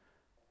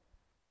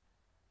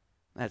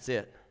 That's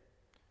it.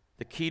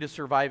 The key to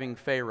surviving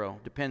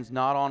Pharaoh depends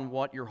not on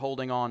what you're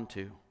holding on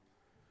to,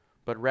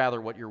 but rather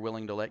what you're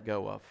willing to let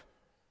go of.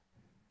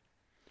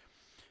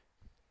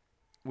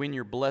 when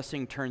your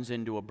blessing turns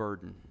into a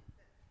burden.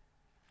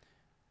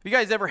 Have you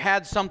guys ever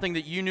had something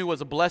that you knew was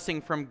a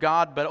blessing from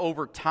God, but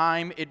over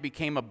time it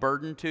became a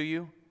burden to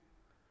you?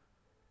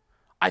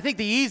 I think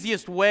the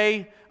easiest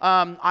way,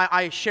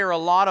 I share a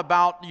lot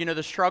about,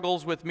 the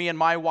struggles with me and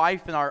my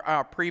wife in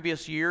our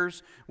previous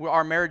years.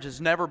 Our marriage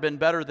has never been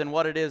better than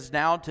what it is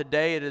now.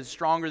 Today it is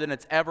stronger than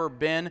it's ever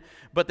been.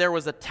 But there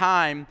was a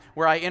time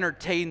where I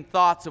entertained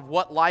thoughts of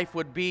what life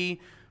would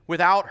be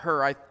without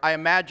her. I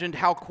imagined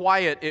how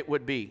quiet it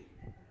would be.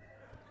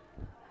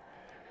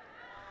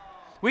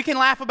 We can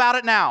laugh about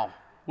it now.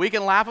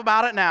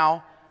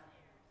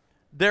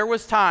 There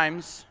was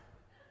times,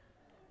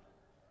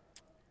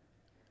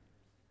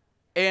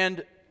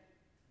 and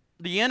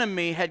the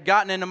enemy had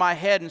gotten into my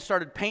head and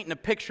started painting a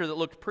picture that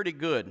looked pretty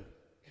good,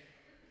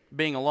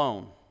 being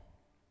alone.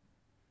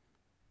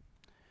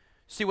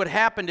 See, what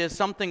happened is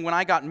when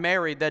I got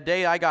married, that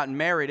day I got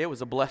married, it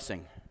was a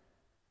blessing.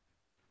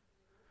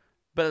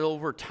 But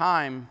over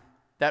time,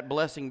 that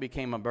blessing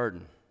became a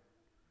burden.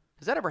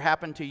 Has that ever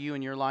happened to you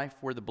in your life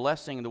where the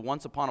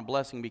once upon a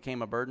blessing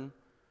became a burden?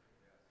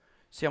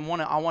 See, I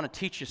want to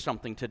teach you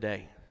something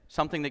today,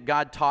 something that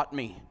God taught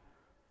me.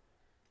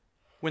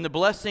 When the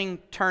blessing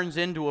turns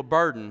into a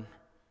burden,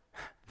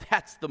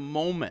 that's the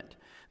moment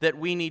that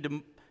we need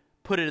to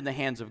put it in the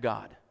hands of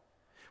God.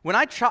 When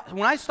I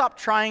stopped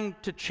trying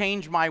to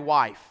change my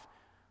wife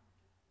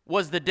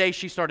was the day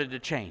she started to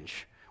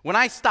change. When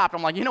I stopped,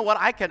 I'm like, you know what?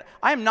 I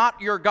am not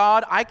your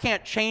God. I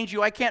can't change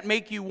you. I can't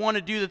make you want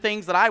to do the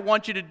things that I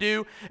want you to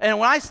do. And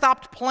when I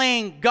stopped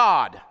playing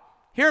God,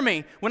 hear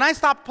me, when I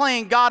stopped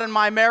playing God in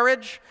my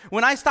marriage,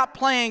 when I stopped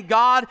playing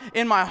God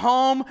in my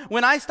home,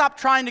 when I stopped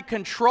trying to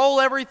control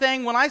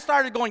everything, when I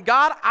started going,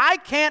 God, I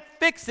can't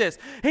fix this.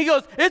 He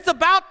goes, it's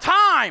about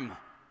time.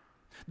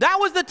 That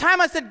was the time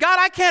I said, God,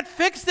 I can't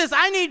fix this.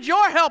 I need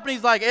your help. And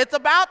he's like, it's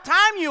about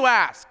time you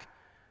ask.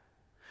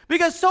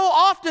 Because so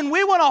often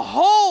we want to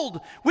hold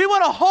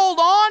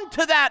on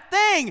to that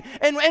thing,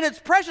 and it's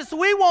precious, so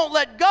we won't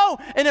let go.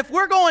 And if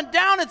we're going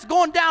down, it's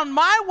going down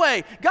my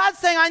way. God's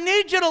saying, I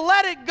need you to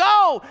let it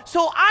go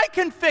so I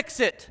can fix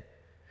it.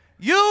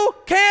 You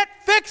can't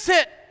fix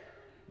it.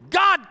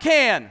 God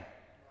can.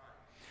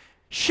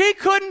 She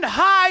couldn't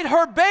hide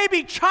her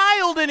baby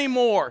child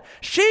anymore.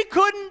 She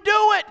couldn't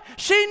do it.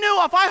 She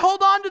knew if I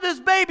hold on to this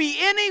baby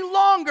any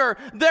longer,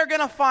 they're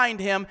going to find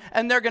him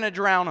and they're going to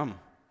drown him.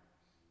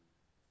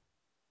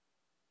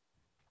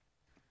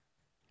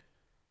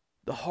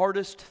 The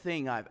hardest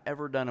thing I've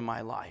ever done in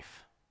my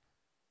life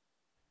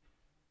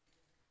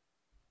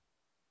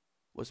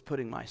was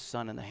putting my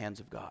son in the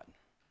hands of God.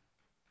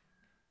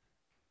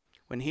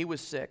 When he was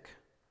sick,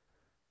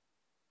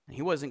 and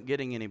he wasn't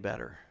getting any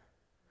better,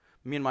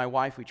 me and my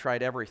wife, we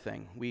tried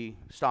everything. We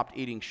stopped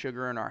eating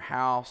sugar in our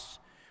house.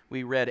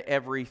 We read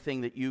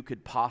everything that you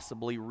could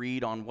possibly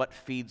read on what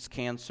feeds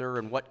cancer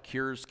and what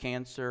cures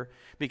cancer,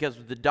 because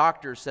the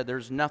doctors said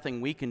there's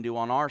nothing we can do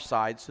on our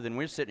side. So then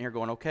we're sitting here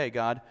going, okay,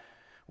 God,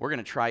 we're going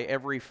to try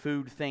every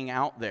food thing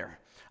out there.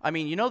 I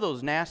mean, you know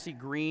those nasty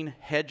green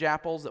hedge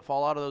apples that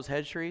fall out of those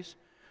hedge trees?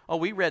 Oh,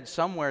 we read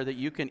somewhere that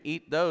you can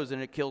eat those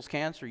and it kills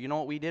cancer. You know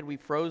what we did? We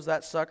froze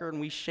that sucker and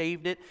we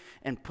shaved it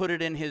and put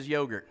it in his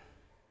yogurt.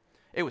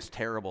 It was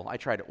terrible. I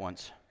tried it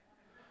once.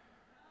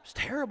 It was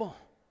terrible.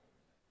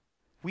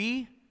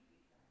 It's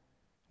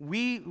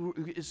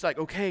like,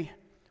 okay,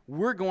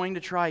 we're going to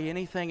try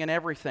anything and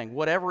everything,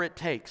 whatever it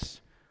takes.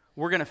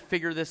 We're going to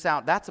figure this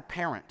out. That's a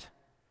parent.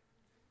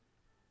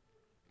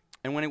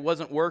 And when it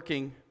wasn't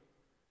working,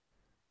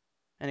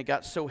 and it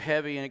got so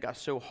heavy and it got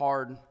so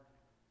hard,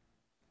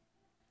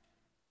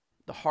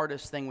 the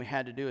hardest thing we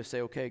had to do is say,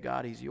 okay,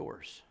 God, he's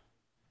yours.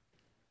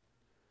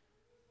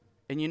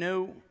 And you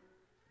know,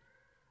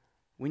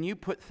 when you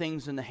put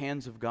things in the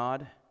hands of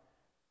God,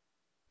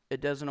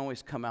 it doesn't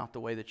always come out the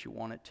way that you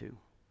want it to.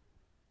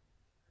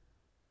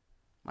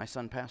 My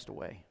son passed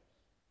away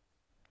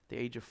at the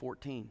age of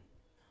 14.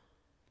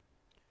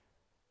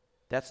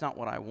 That's not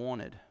what I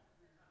wanted.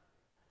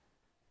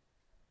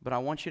 But I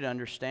want you to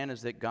understand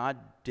is that God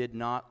did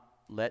not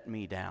let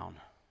me down.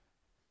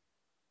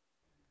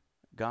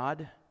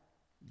 God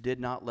did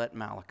not let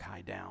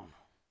Malachi down.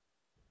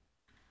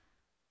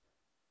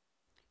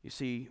 You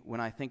see, when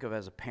I think of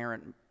as a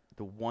parent,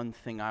 the one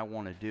thing I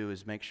want to do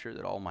is make sure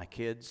that all my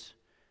kids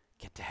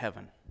get to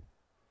heaven.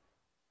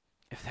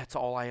 If that's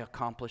all I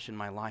accomplish in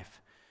my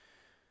life,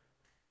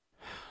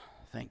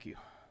 thank you.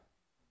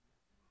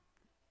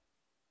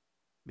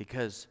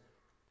 Because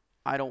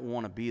I don't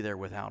want to be there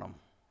without them.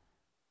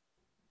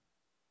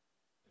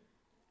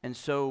 And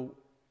so,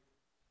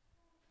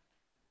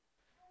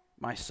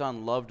 my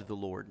son loved the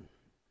Lord.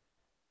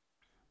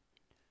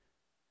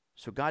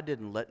 So God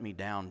didn't let me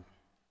down.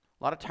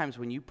 A lot of times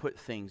when you put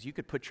things, you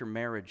could put your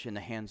marriage in the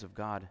hands of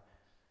God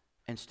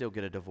and still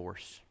get a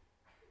divorce.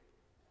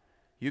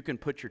 You can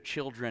put your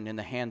children in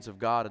the hands of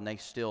God and they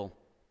still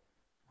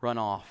run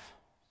off.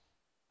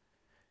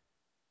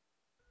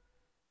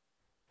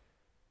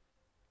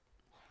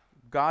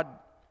 God,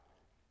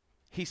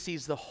 he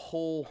sees the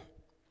whole,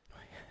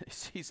 he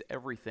sees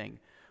everything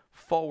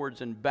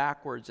forwards and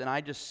backwards, and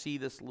I just see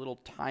this little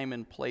time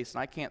and place,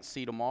 and I can't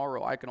see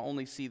tomorrow. I can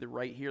only see the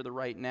right here, the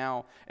right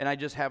now, and I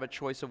just have a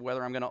choice of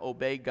whether I'm going to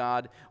obey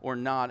God or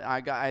not.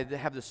 I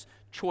have this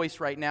choice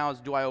right now: is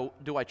do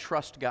I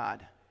trust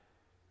God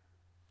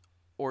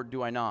or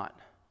do I not?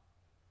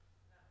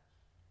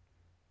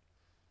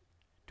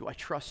 Do I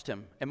trust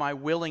Him? Am I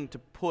willing to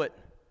put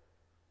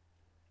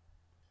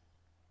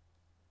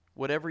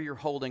whatever you're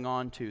holding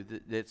on to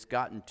that's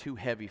gotten too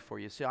heavy for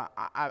you? See,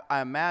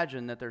 I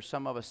imagine that there's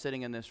some of us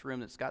sitting in this room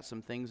that's got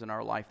some things in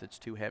our life that's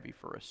too heavy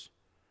for us.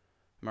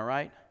 Am I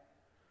right?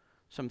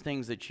 Some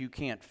things that you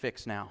can't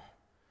fix now,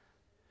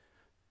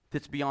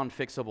 that's beyond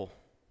fixable,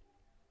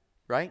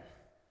 right?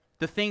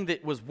 The thing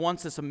that was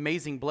once this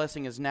amazing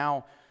blessing is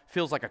now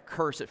feels like a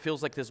curse. It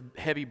feels like this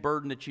heavy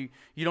burden that you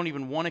don't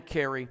even want to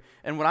carry.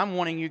 And what I'm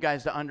wanting you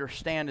guys to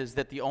understand is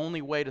that the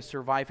only way to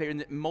survive Pharaoh,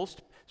 and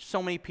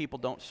so many people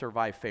don't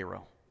survive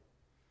Pharaoh.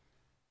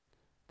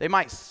 They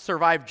might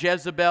survive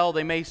Jezebel,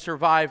 they may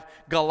survive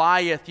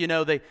Goliath,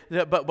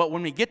 but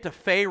when we get to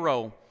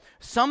Pharaoh,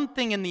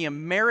 something in the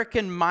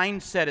American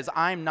mindset is,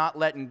 I'm not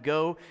letting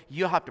go.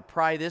 You'll have to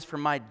pry this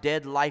from my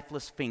dead,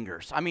 lifeless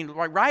fingers. I mean,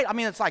 right? I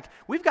mean, it's like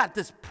we've got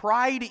this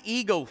pride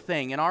ego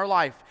thing in our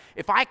life.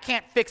 If I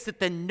can't fix it,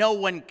 then no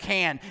one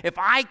can. If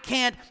I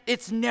can't,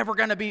 it's never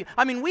going to be.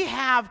 I mean, we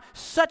have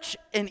such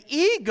an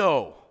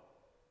ego,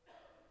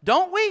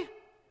 don't we?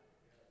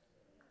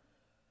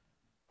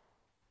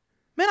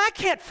 Man, I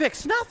can't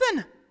fix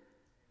nothing.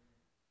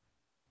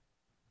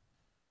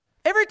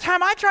 Every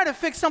time I try to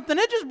fix something,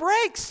 it just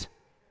breaks.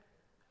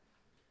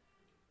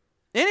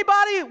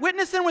 Anybody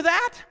witnessing with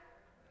that?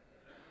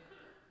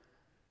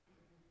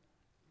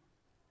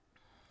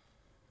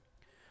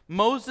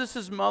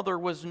 Moses' mother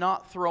was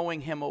not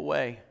throwing him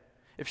away.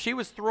 If she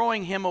was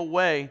throwing him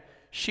away,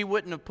 she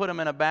wouldn't have put him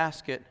in a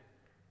basket.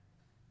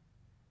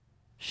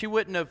 She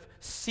wouldn't have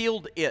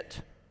sealed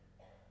it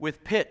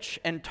with pitch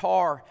and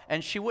tar,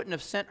 and she wouldn't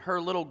have sent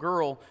her little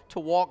girl to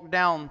walk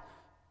down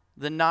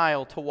the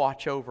Nile to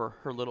watch over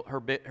her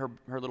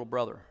little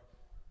brother.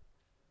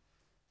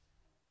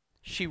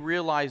 She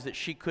realized that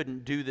she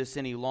couldn't do this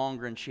any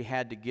longer, and she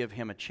had to give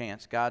him a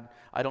chance. God,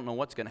 I don't know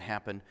what's going to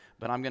happen,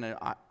 but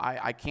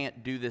I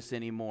can't do this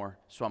anymore,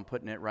 so I'm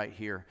putting it right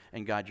here.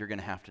 And God, you're going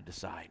to have to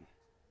decide.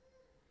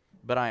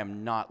 But I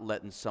am not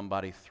letting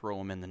somebody throw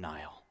him in the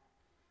Nile.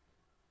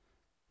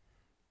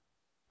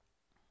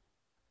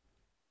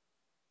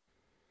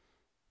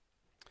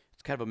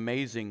 It's kind of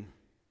amazing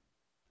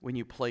when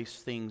you place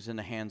things in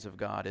the hands of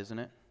God, isn't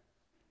it?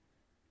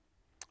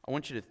 I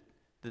want you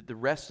to, the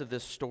rest of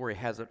this story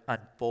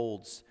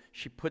unfolds.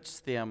 She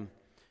puts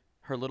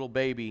her little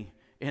baby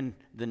in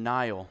the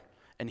Nile,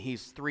 and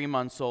he's 3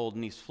 months old,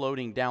 and he's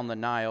floating down the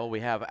Nile. We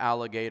have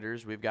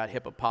alligators, we've got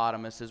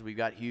hippopotamuses, we've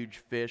got huge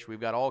fish,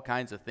 we've got all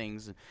kinds of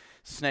things,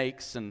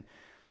 snakes, and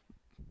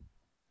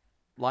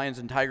lions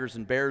and tigers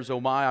and bears,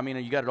 oh my, I mean,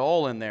 you got it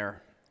all in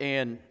there.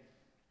 And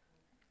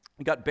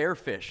you got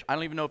bearfish. I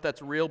don't even know if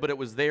that's real, but it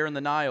was there in the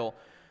Nile.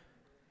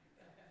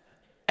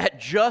 At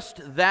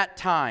just that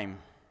time,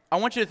 I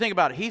want you to think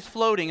about it. He's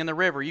floating in the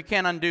river. You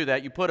can't undo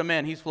that. You put him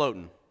in, he's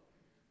floating.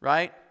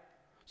 Right?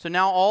 So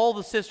now all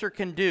the sister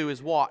can do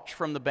is watch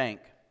from the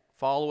bank.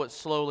 Follow it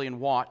slowly and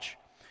watch.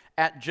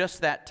 At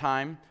just that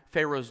time,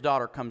 Pharaoh's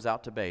daughter comes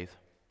out to bathe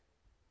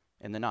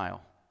in the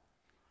Nile.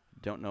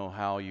 Don't know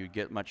how you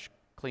get much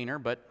cleaner,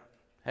 but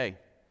hey.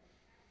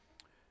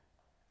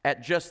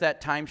 At just that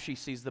time, she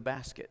sees the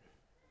basket.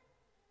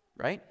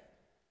 Right?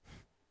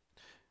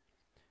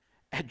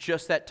 At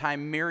just that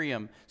time,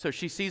 Miriam, so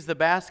she sees the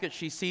basket,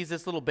 she sees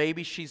this little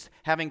baby, she's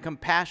having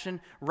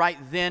compassion. Right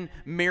then,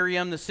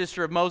 Miriam, the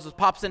sister of Moses,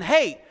 pops in,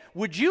 hey,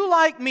 would you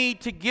like me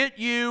to get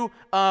you,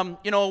 a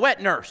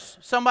wet nurse?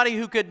 Somebody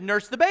who could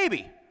nurse the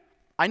baby.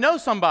 I know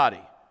somebody.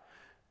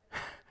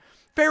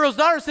 Pharaoh's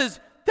daughter says,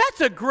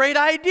 that's a great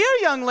idea,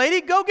 young lady,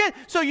 go get.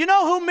 So you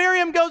know who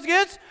Miriam goes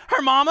gets?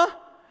 Her mama.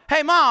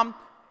 Hey, Mom,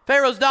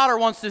 Pharaoh's daughter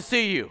wants to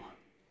see you.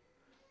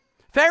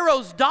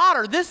 Pharaoh's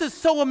daughter, this is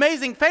so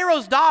amazing.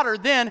 Pharaoh's daughter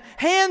then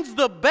hands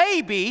the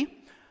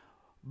baby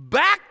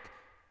back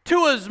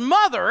to his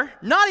mother,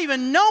 not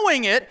even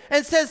knowing it,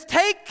 and says,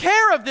 take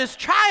care of this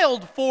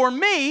child for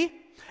me,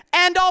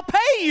 and I'll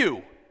pay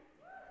you.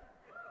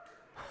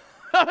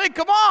 I mean,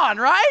 come on,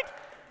 right?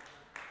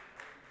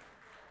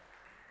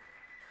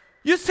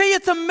 You see,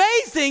 it's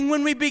amazing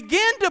when we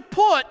begin to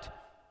put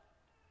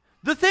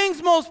the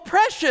things most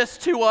precious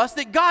to us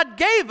that God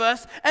gave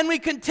us, and we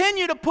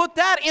continue to put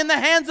that in the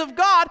hands of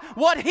God,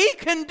 what He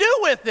can do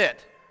with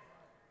it.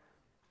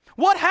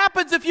 What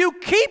happens if you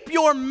keep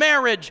your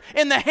marriage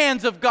in the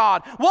hands of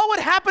God? What would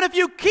happen if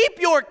you keep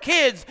your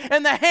kids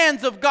in the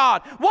hands of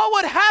God? What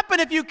would happen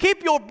if you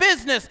keep your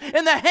business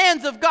in the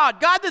hands of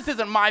God? God, this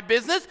isn't my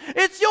business,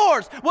 it's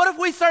yours. What if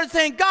we started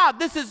saying, God,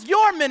 this is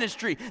your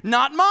ministry,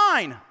 not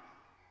mine?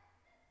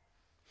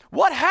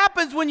 What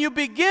happens when you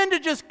begin to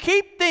just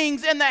keep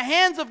things in the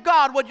hands of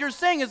God? What you're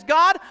saying is,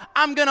 God,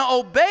 I'm going to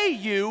obey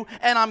you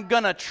and I'm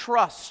going to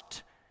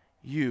trust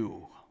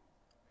you.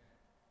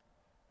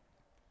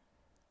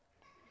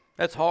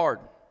 That's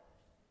hard.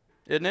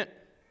 isn't it?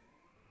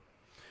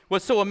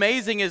 What's so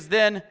amazing is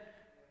then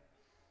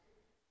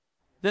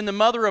the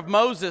mother of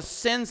Moses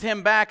sends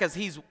him back as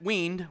he's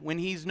weaned, when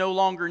he's no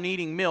longer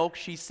needing milk.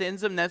 She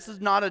sends him. This is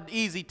not an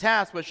easy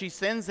task, but she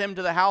sends him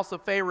to the house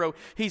of Pharaoh.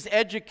 He's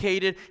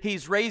educated,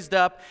 he's raised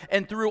up,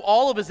 and through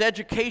all of his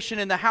education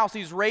in the house,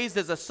 he's raised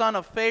as a son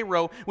of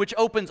Pharaoh, which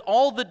opens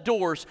all the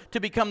doors to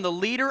become the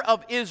leader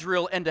of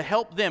Israel and to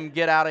help them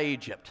get out of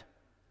Egypt.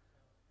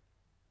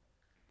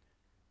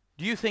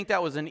 Do you think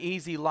that was an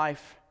easy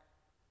life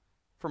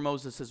for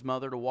Moses'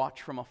 mother to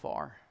watch from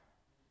afar?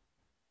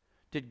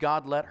 Did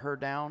God let her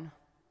down?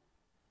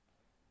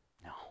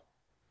 No.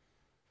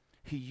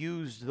 He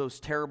used those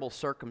terrible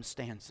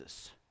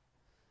circumstances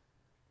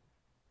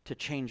to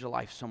change a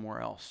life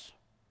somewhere else.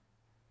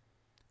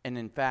 And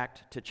in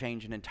fact, to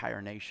change an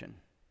entire nation.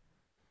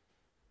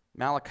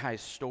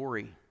 Malachi's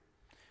story.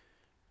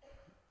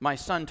 My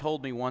son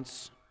told me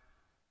once,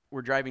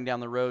 we're driving down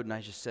the road, and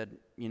I just said,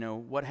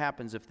 what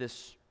happens if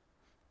this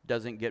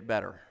doesn't get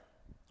better?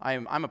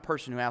 I'm a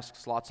person who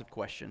asks lots of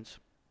questions.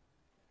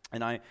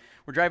 And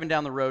we're driving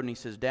down the road, and he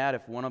says, Dad,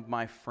 if one of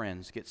my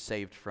friends gets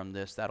saved from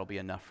this, that'll be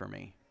enough for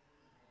me.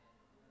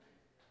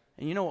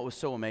 And you know what was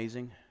so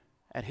amazing?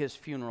 At his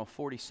funeral,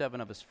 47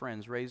 of his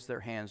friends raised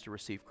their hands to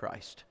receive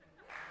Christ.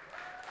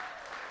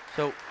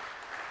 So,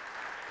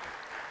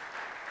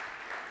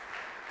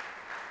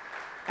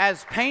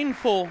 as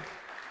painful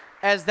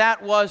as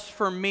that was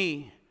for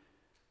me,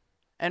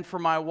 and for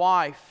my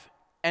wife,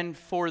 and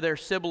for their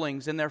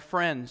siblings and their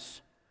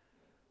friends,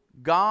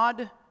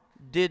 God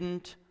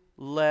didn't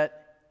let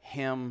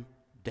him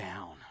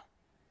down.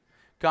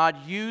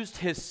 God used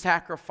his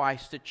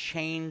sacrifice to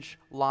change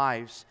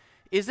lives.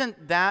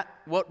 Isn't that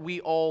what we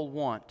all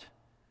want?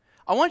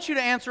 I want you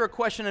to answer a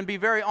question and be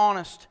very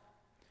honest.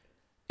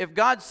 If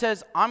God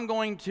says, I'm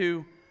going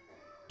to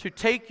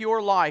take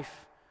your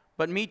life,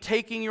 but me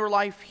taking your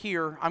life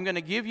here, I'm going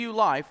to give you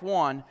life,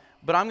 one,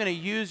 but I'm going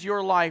to use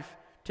your life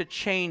to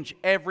change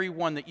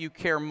everyone that you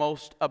care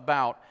most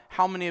about.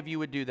 How many of you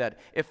would do that?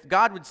 If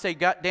God would say,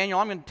 Daniel,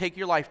 I'm going to take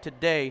your life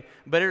today,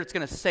 but it's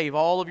going to save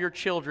all of your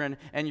children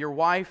and your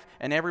wife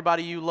and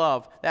everybody you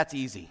love, that's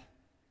easy.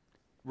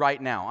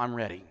 Right now, I'm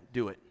ready.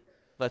 Do it.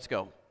 Let's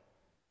go.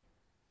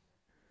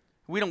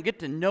 We don't get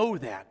to know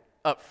that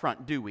up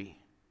front, do we?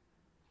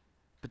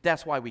 But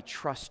that's why we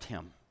trust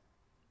him.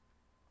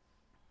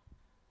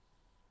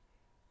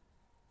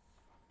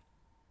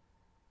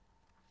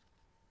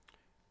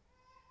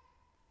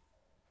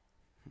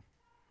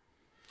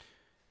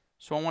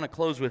 So I want to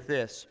close with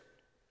this.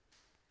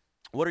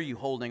 What are you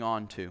holding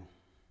on to?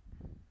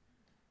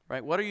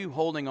 Right? What are you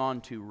holding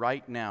on to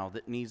right now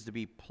that needs to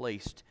be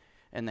placed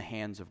in the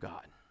hands of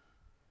God?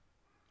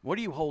 What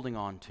are you holding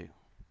on to?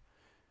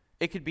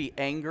 It could be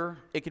anger.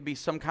 It could be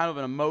some kind of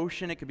an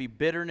emotion. It could be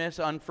bitterness,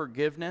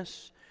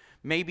 unforgiveness.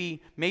 Maybe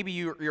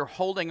you're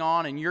holding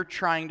on and you're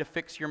trying to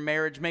fix your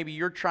marriage. Maybe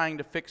you're trying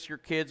to fix your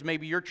kids.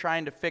 Maybe you're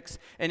trying to fix,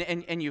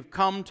 and you've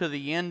come to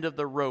the end of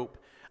the rope.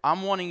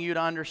 I'm wanting you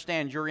to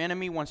understand your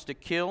enemy wants to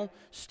kill,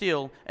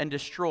 steal, and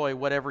destroy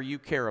whatever you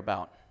care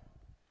about.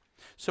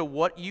 So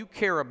what you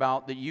care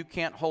about that you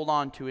can't hold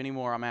on to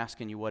anymore, I'm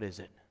asking you, what is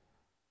it?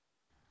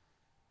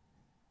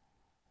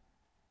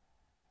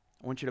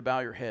 I want you to bow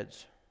your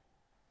heads.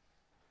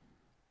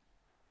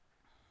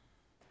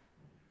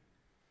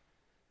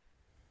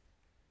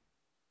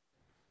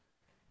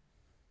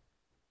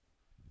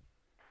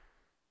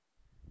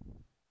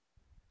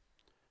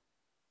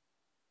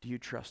 Do you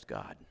trust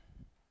God?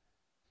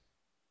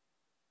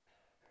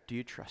 Do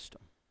you trust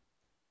him?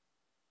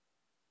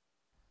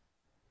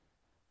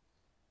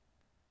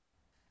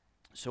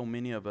 So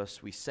many of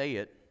us, we say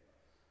it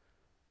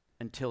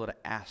until it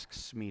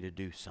asks me to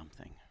do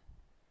something.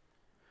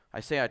 I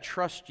say I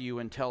trust you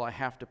until I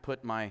have to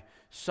put my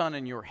son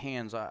in your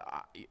hands.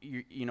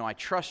 I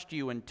trust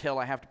you until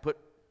I have to put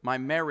my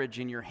marriage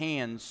in your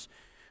hands.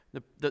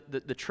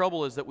 The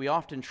trouble is that we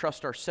often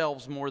trust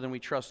ourselves more than we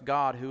trust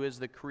God, who is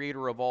the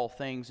creator of all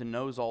things and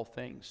knows all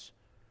things.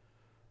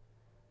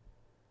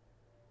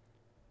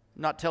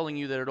 I'm not telling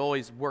you that it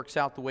always works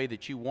out the way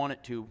that you want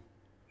it to,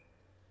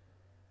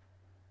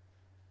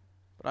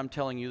 but I'm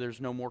telling you there's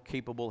no more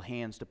capable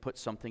hands to put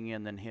something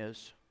in than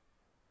his.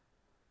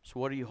 So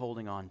what are you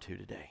holding on to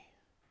today?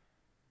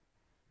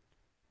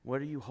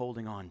 What are you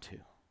holding on to?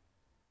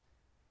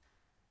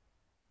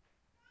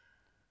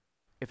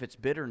 If it's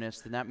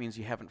bitterness, then that means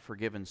you haven't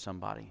forgiven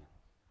somebody.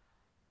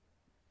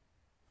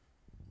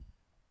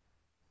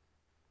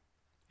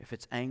 If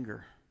it's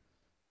anger,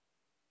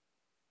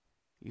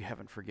 you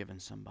haven't forgiven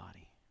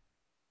somebody.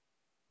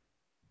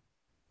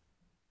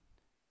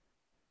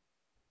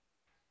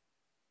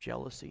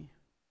 Jealousy,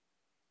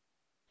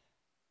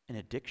 an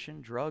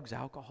addiction, drugs,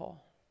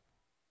 alcohol.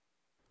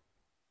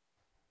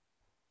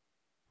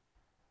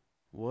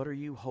 What are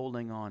you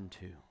holding on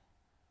to?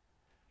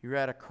 You're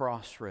at a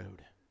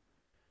crossroad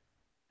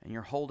and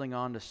you're holding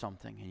on to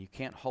something and you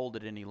can't hold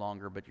it any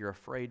longer, but you're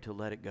afraid to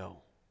let it go.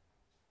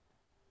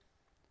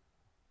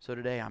 So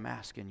today I'm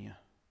asking you,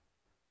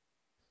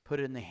 put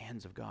it in the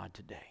hands of God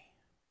today.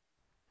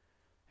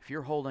 If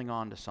you're holding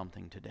on to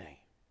something today,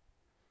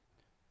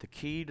 the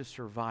key to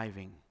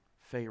surviving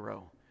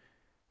Pharaoh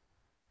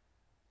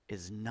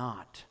is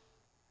not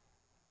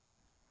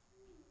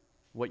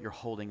what you're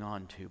holding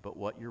on to, but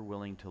what you're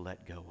willing to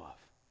let go of.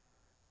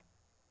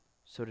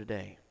 So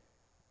today,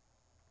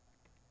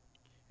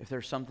 if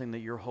there's something that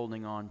you're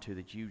holding on to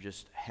that you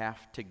just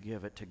have to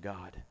give it to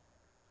God,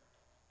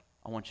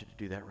 I want you to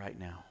do that right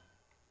now.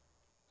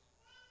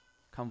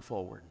 Come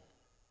forward.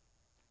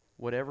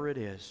 Whatever it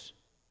is,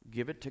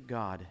 give it to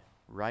God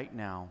right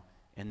now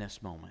in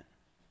this moment.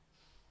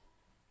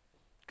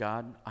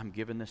 God, I'm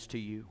giving this to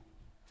you.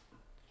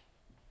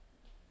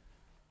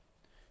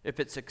 If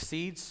it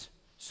succeeds,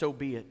 so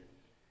be it.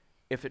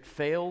 If it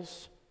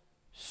fails,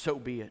 so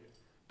be it.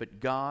 But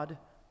God,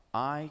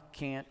 I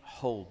can't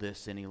hold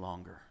this any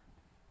longer.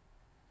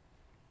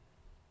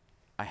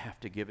 I have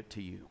to give it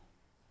to you.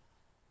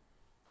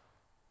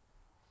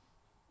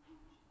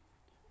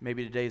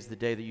 Maybe today is the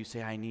day that you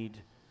say, I need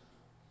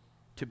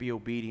to be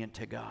obedient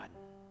to God.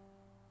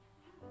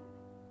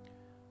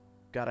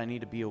 God, I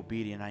need to be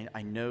obedient.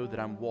 I know that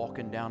I'm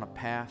walking down a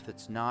path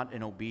that's not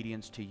in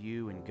obedience to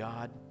you. And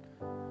God,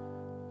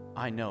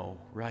 I know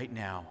right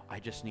now I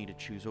just need to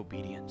choose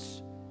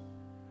obedience.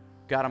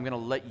 God, I'm going to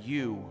let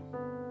you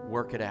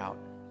work it out.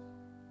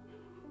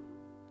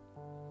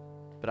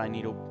 But I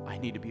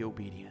need to be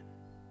obedient.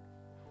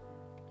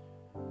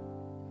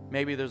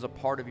 Maybe there's a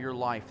part of your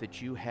life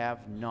that you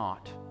have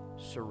not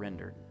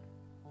surrendered.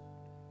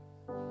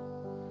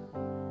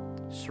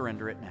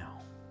 Surrender it now.